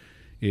prison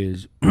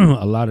is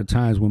a lot of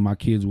times when my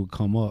kids would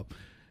come up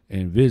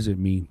and visit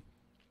me,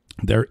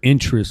 their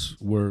interests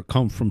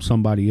come from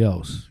somebody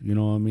else. You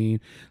know what I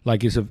mean?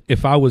 Like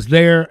if I was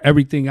there,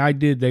 everything I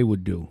did, they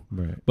would do.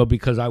 Right. But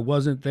because I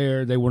wasn't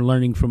there, they were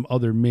learning from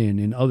other men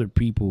and other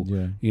people.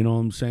 Yeah. You know what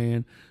I'm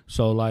saying?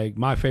 So like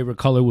my favorite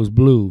color was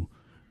blue.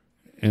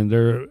 And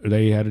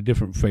they had a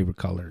different favorite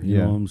color, you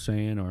know what I'm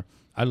saying? Or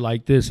I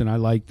like this and I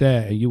like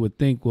that. And you would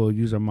think, well,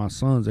 these are my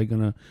sons.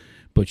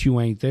 But you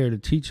ain't there to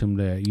teach them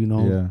that,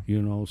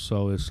 Yeah.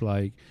 So it's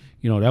like,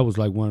 that was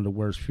like one of the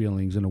worst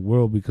feelings in the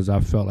world because I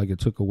felt like it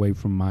took away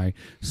from my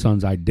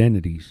sons'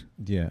 identities.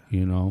 Yeah.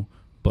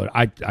 But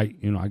I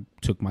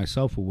took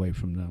myself away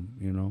from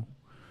them,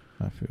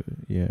 I feel it.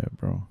 Yeah,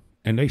 bro.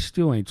 And they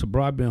still ain't. So,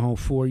 bro, I've been home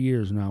 4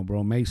 years now,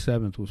 bro. May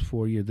 7th was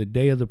 4 years. The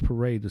day of the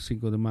parade, the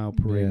Cinco de Mayo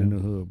parade in the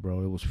hood,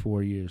 bro, it was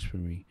 4 years for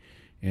me.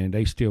 And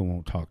they still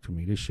won't talk to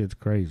me. This shit's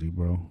crazy,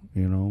 bro,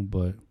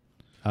 But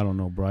I don't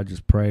know, bro. I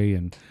just pray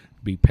and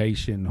be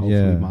patient. And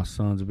hopefully my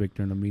sons,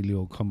 Victor and Emilio,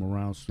 will come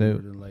around sooner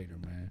than later,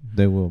 man.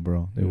 They will,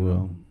 bro. They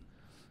will.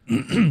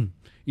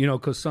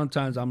 Because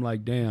sometimes I'm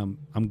like, damn,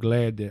 I'm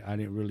glad that I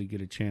didn't really get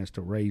a chance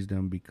to raise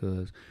them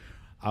because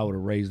I would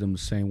have raised them the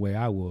same way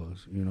I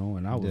was,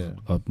 and I was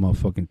a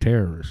motherfucking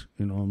terrorist,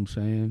 you know what I'm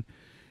saying?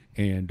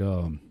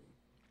 And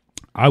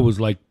I was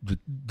like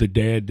the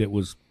dad that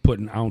was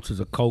putting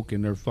ounces of coke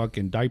in their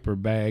fucking diaper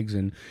bags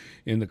and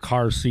in the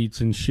car seats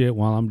and shit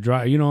while I'm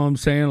driving, you know what I'm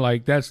saying?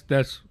 Like that's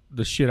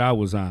the shit I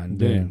was on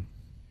then.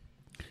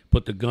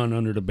 Put the gun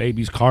under the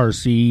baby's car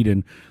seat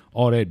and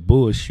all that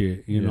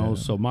bullshit,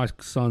 So my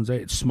son's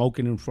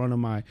smoking in front of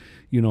my,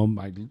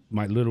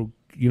 my little.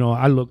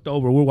 I looked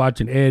over. We're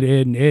watching Ed,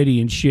 and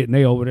Eddie and shit, and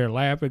they over there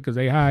laughing because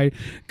they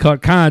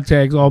cut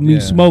contacts off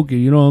me smoking.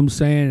 You know what I'm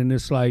saying? And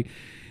it's like,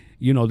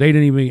 you know, they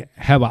didn't even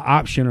have an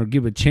option or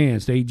give a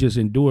chance. They just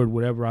endured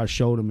whatever I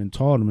showed them and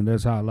taught them, and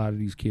that's how a lot of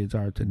these kids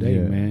are today,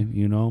 man,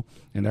 you know.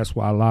 And that's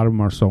why a lot of them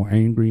are so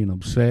angry and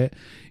upset.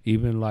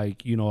 Even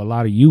like, you know, a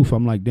lot of youth,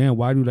 I'm like, damn,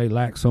 why do they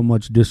lack so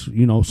much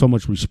so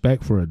much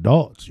respect for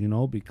adults, you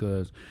know,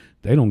 because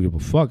they don't give a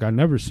fuck. I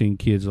never seen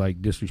kids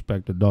like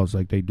disrespect adults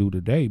like they do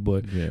today.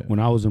 But when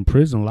I was in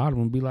prison, a lot of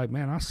them be like,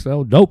 man, I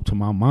sell dope to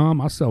my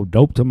mom. I sell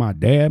dope to my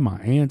dad, my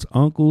aunts,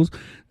 uncles.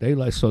 They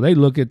like, so they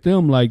look at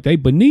them like they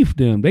beneath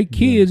them. They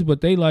kids,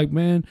 but they like,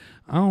 man,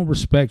 I don't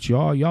respect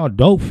y'all. Y'all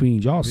dope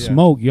fiends. Y'all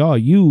smoke. Y'all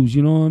use,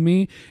 you know what I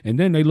mean? And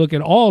then they look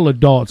at all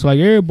adults like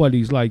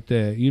everybody's like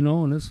that, you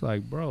know? And it's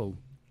like, bro,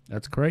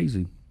 that's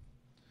crazy.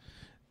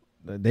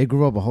 They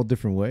grew up a whole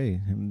different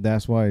way.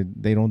 That's why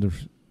they don't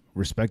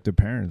respect their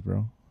parents,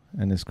 bro.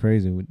 And it's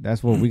crazy.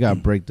 That's what we got to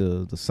break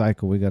the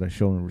cycle. We got to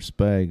show them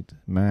respect,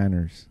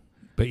 manners.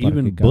 But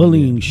even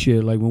bullying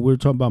shit, like when we're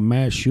talking about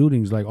mass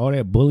shootings, like all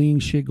that bullying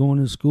shit going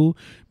in school,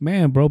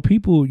 man, bro,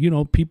 people, you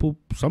know,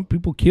 some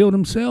people kill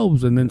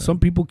themselves, and then some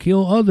people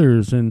kill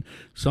others, and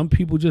some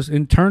people just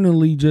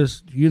internally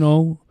just,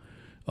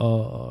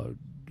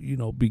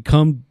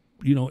 become,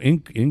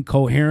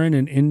 incoherent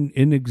and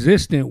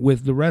inexistent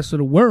with the rest of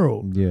the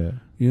world. Yeah.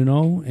 You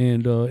know,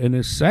 and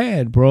it's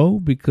sad, bro,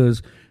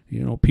 because,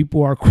 you know,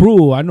 people are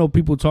cruel. I know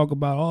people talk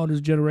about, oh, this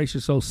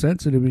generation's so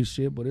sensitive and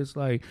shit, but it's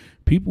like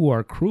people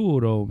are cruel,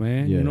 though,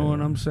 man. Yeah. You know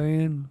what I'm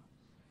saying?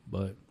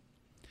 But,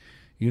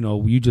 you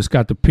know, you just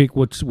got to pick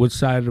what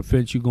side of the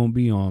fence you're going to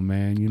be on,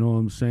 man. You know what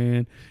I'm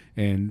saying?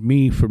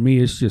 And for me,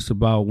 it's just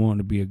about wanting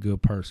to be a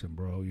good person,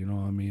 bro. You know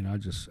what I mean? I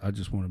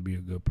just want to be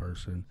a good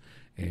person.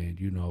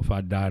 And, you know, if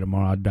I die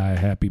tomorrow, I die a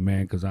happy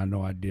man because I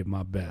know I did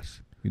my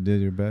best. You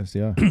did your best,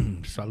 yeah.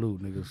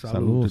 Salute, nigga.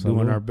 Salute to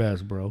doing our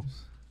best, bro.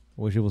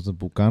 Wish it was the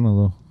Bucana,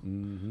 though.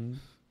 Mm-hmm.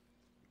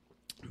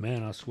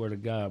 Man, I swear to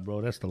God,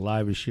 bro, that's the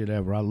livest shit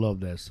ever. I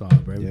love that song,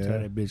 bro. Every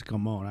time that bitch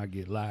come on, I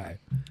get live.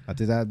 I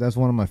think that's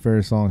one of my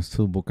favorite songs,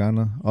 too,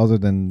 Bucana. Other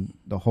than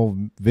the whole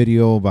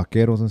video,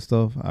 Vaqueros and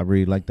stuff, I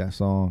really like that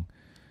song.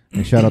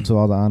 And shout out to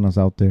all the Anas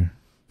out there.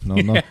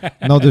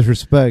 No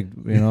disrespect,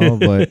 you know,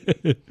 but,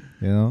 you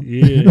know.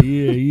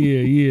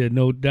 Yeah,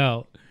 no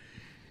doubt.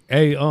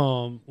 Hey,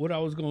 what I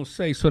was gonna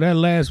say. So that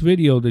last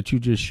video that you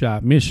just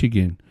shot,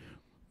 Michigan,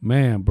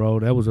 man, bro,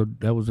 that was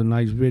a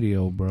nice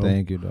video, bro.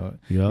 Thank you, dog.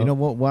 Yep. You know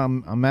what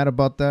I'm mad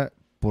about that?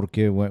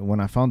 Porque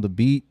when I found the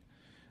beat,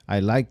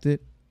 I liked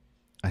it.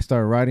 I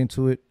started writing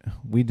to it.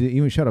 We did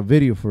even shot a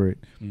video for it.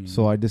 Mm-hmm.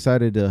 So I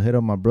decided to hit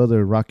up my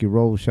brother Rocky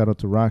Rose. Shout out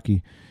to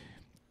Rocky.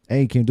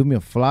 Hey, can you do me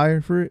a flyer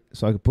for it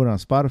so I could put it on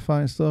Spotify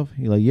and stuff?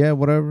 He like, yeah,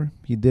 whatever.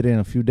 He did it in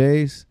a few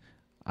days.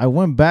 I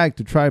went back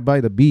to try to buy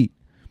the beat.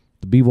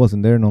 The beat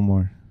wasn't there no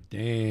more.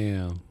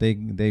 Damn. They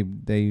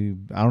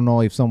I don't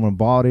know if someone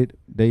bought it.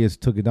 They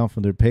just took it down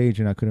from their page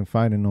and I couldn't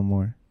find it no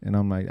more. And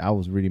I'm like, I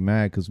was really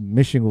mad because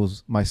Michigan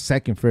was my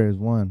second favorite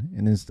one,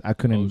 and I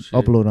couldn't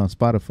upload it on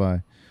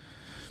Spotify.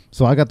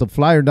 So I got the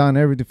flyer down and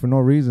everything for no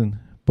reason,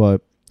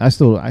 but I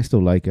still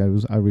like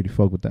it. I really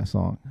fuck with that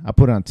song. I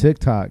put it on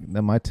TikTok.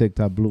 Then my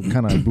TikTok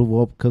kind of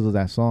blew up because of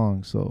that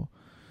song. So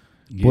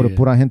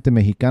pura gente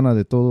mexicana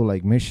de todo,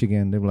 like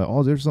Michigan. They were like,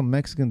 oh, there's some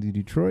Mexicans in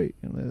Detroit.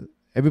 And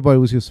everybody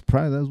was just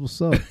surprised. That's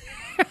what's up.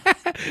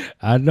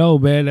 I know,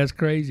 man. That's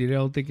crazy. They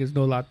don't think it's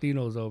no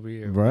Latinos over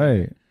here. Right.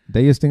 Man.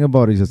 They just think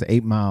about it as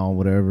 8 Mile,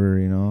 whatever,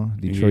 you know,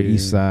 Detroit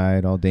East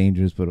Side, all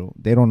dangerous. But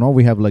they don't know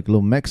we have like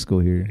little Mexico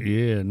here.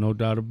 Yeah, no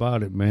doubt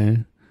about it,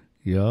 man.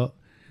 Yup.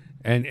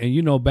 And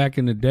you know, back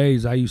in the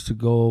days, I used to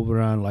go over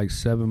on like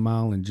 7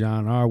 Mile and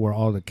John R. where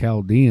all the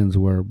Chaldeans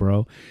were,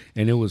 bro.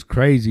 And it was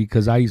crazy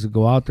because I used to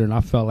go out there and I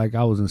felt like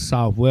I was in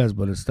Southwest,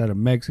 but instead of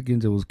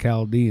Mexicans, it was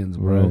Chaldeans,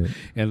 bro. Right.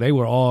 And they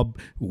were all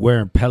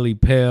wearing Pele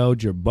Pel,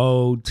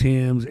 Gerbo,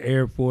 Timbs,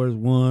 Air Force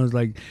Ones.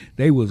 Like,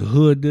 they was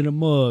hood to the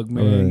mug,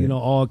 man. Right. You know,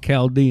 all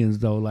Chaldeans,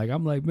 though. Like,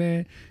 I'm like,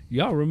 man,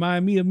 y'all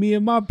remind me of me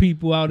and my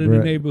people out in the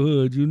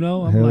neighborhood, you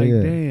know? I'm like,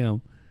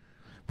 damn.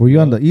 Were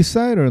you on the east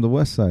side or on the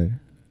west side?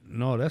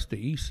 No, that's the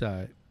east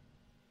side.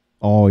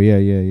 Oh, yeah.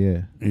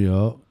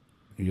 Yup.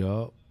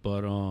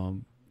 But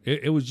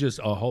it was just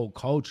a whole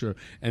culture.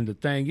 And the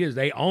thing is,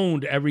 they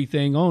owned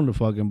everything on the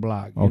fucking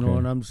block. You know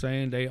what I'm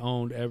saying? They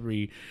owned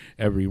every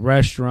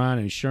restaurant,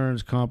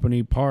 insurance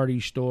company, party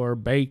store,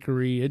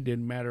 bakery. It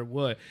didn't matter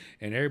what.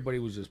 And everybody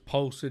was just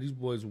posted. These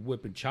boys were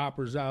whipping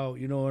choppers out.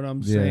 You know what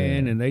I'm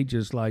saying? And they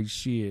just like,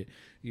 shit.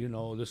 You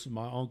know, this is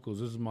my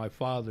uncles. This is my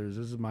fathers.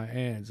 This is my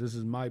aunts. This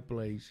is my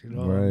place. You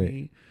know what I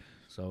mean?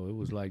 So it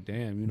was like,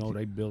 damn, you know,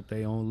 they built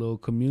their own little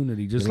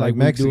community, just like we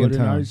Mexican do it in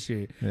town. our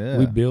shit. Yeah.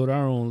 We build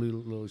our own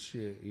little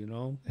shit, you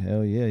know?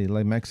 Hell yeah, you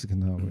like Mexican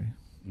that way.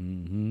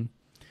 Mm-hmm.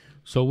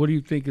 So what do you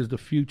think is the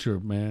future,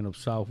 man, of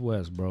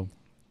Southwest, bro?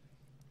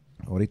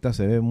 Ahorita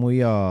se ve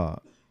muy,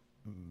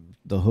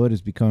 the hood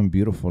is becoming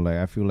beautiful. Like,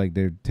 I feel like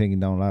they're taking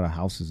down a lot of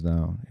houses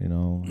down, you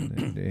know?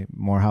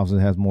 More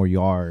houses has more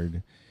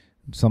yard.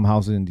 Some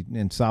houses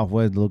in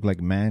Southwest look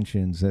like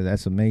mansions.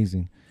 That's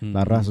amazing. Mm-hmm.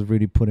 La Raza's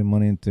really putting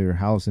money into their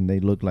house, and they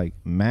look like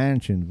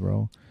mansions,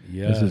 bro.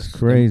 Yes. This is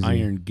crazy. Them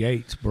iron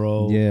gates,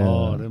 bro. Yeah.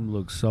 Oh, them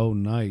look so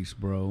nice,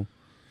 bro.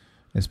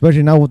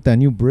 Especially now with that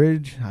new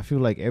bridge, I feel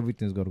like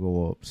everything's gonna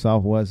go up.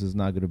 Southwest is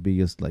not gonna be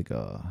just like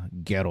a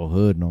ghetto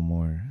hood no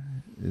more.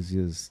 It's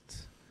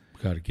just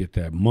got to get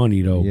that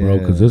money though, bro,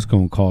 because it's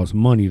gonna cost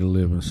money to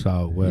live in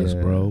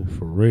Southwest, bro.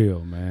 For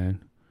real,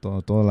 man.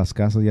 Todas las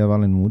casas ya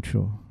valen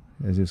mucho.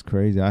 It's just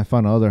crazy. I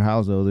found another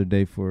house the other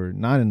day for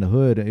not in the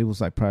hood. It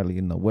was like probably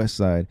in the west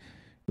side.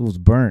 It was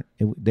burnt.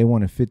 They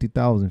wanted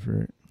 $50,000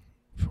 for it.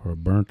 For a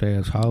burnt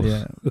ass house.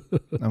 Yeah,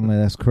 I'm like,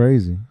 that's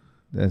crazy.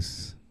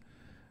 That's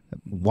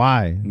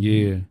why.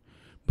 Yeah,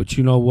 but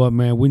you know what,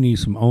 man? We need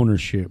some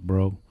ownership,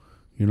 bro.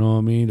 You know what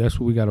I mean? That's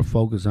what we got to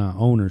focus on,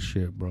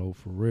 ownership, bro,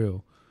 for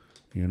real.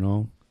 You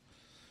know,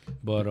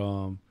 but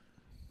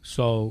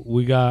so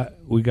we got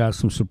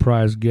some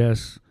surprise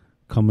guests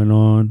coming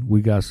on.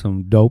 We got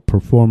some dope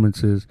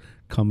performances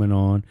coming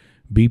on.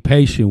 Be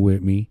patient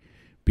with me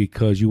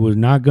because you was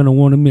not gonna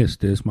want to miss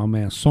this. My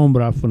man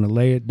Sombra finna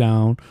lay it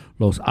down.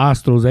 Los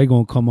Astros, they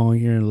gonna come on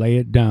here and lay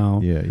it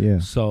down. Yeah.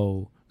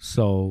 So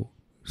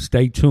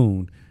stay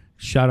tuned.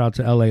 Shout out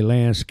to LA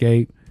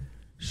Landscape.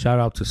 Shout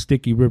out to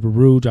Sticky River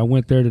Rouge. I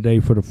went there today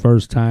for the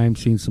first time,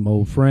 seen some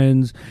old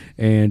friends,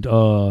 and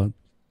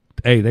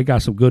hey, they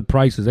got some good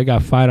prices. They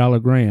got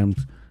 $5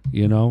 grams,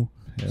 you know.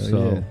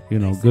 So, you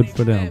know, good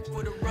for them.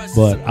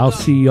 But I'll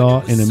see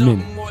y'all in a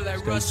minute.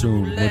 Stay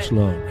tuned. Much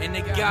love. And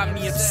it got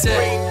me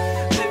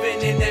upset.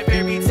 Living in that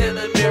fairy tale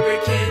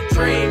American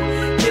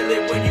dream. Kill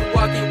it when you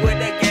walking with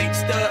a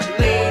gangster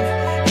lean.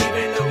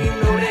 Even though you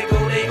know they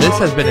go, they This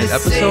has been an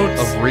episode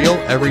of Real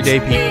Everyday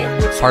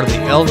People, part of the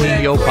El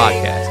Nino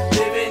Podcast.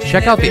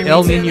 Check out the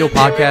El Nino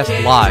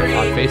Podcast live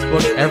on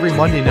Facebook every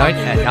Monday night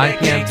at 9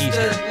 p.m.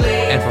 Eastern.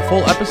 And for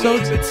full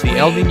episodes, the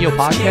El Nino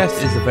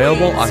Podcast is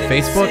available on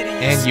Facebook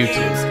and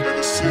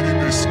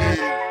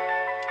YouTube.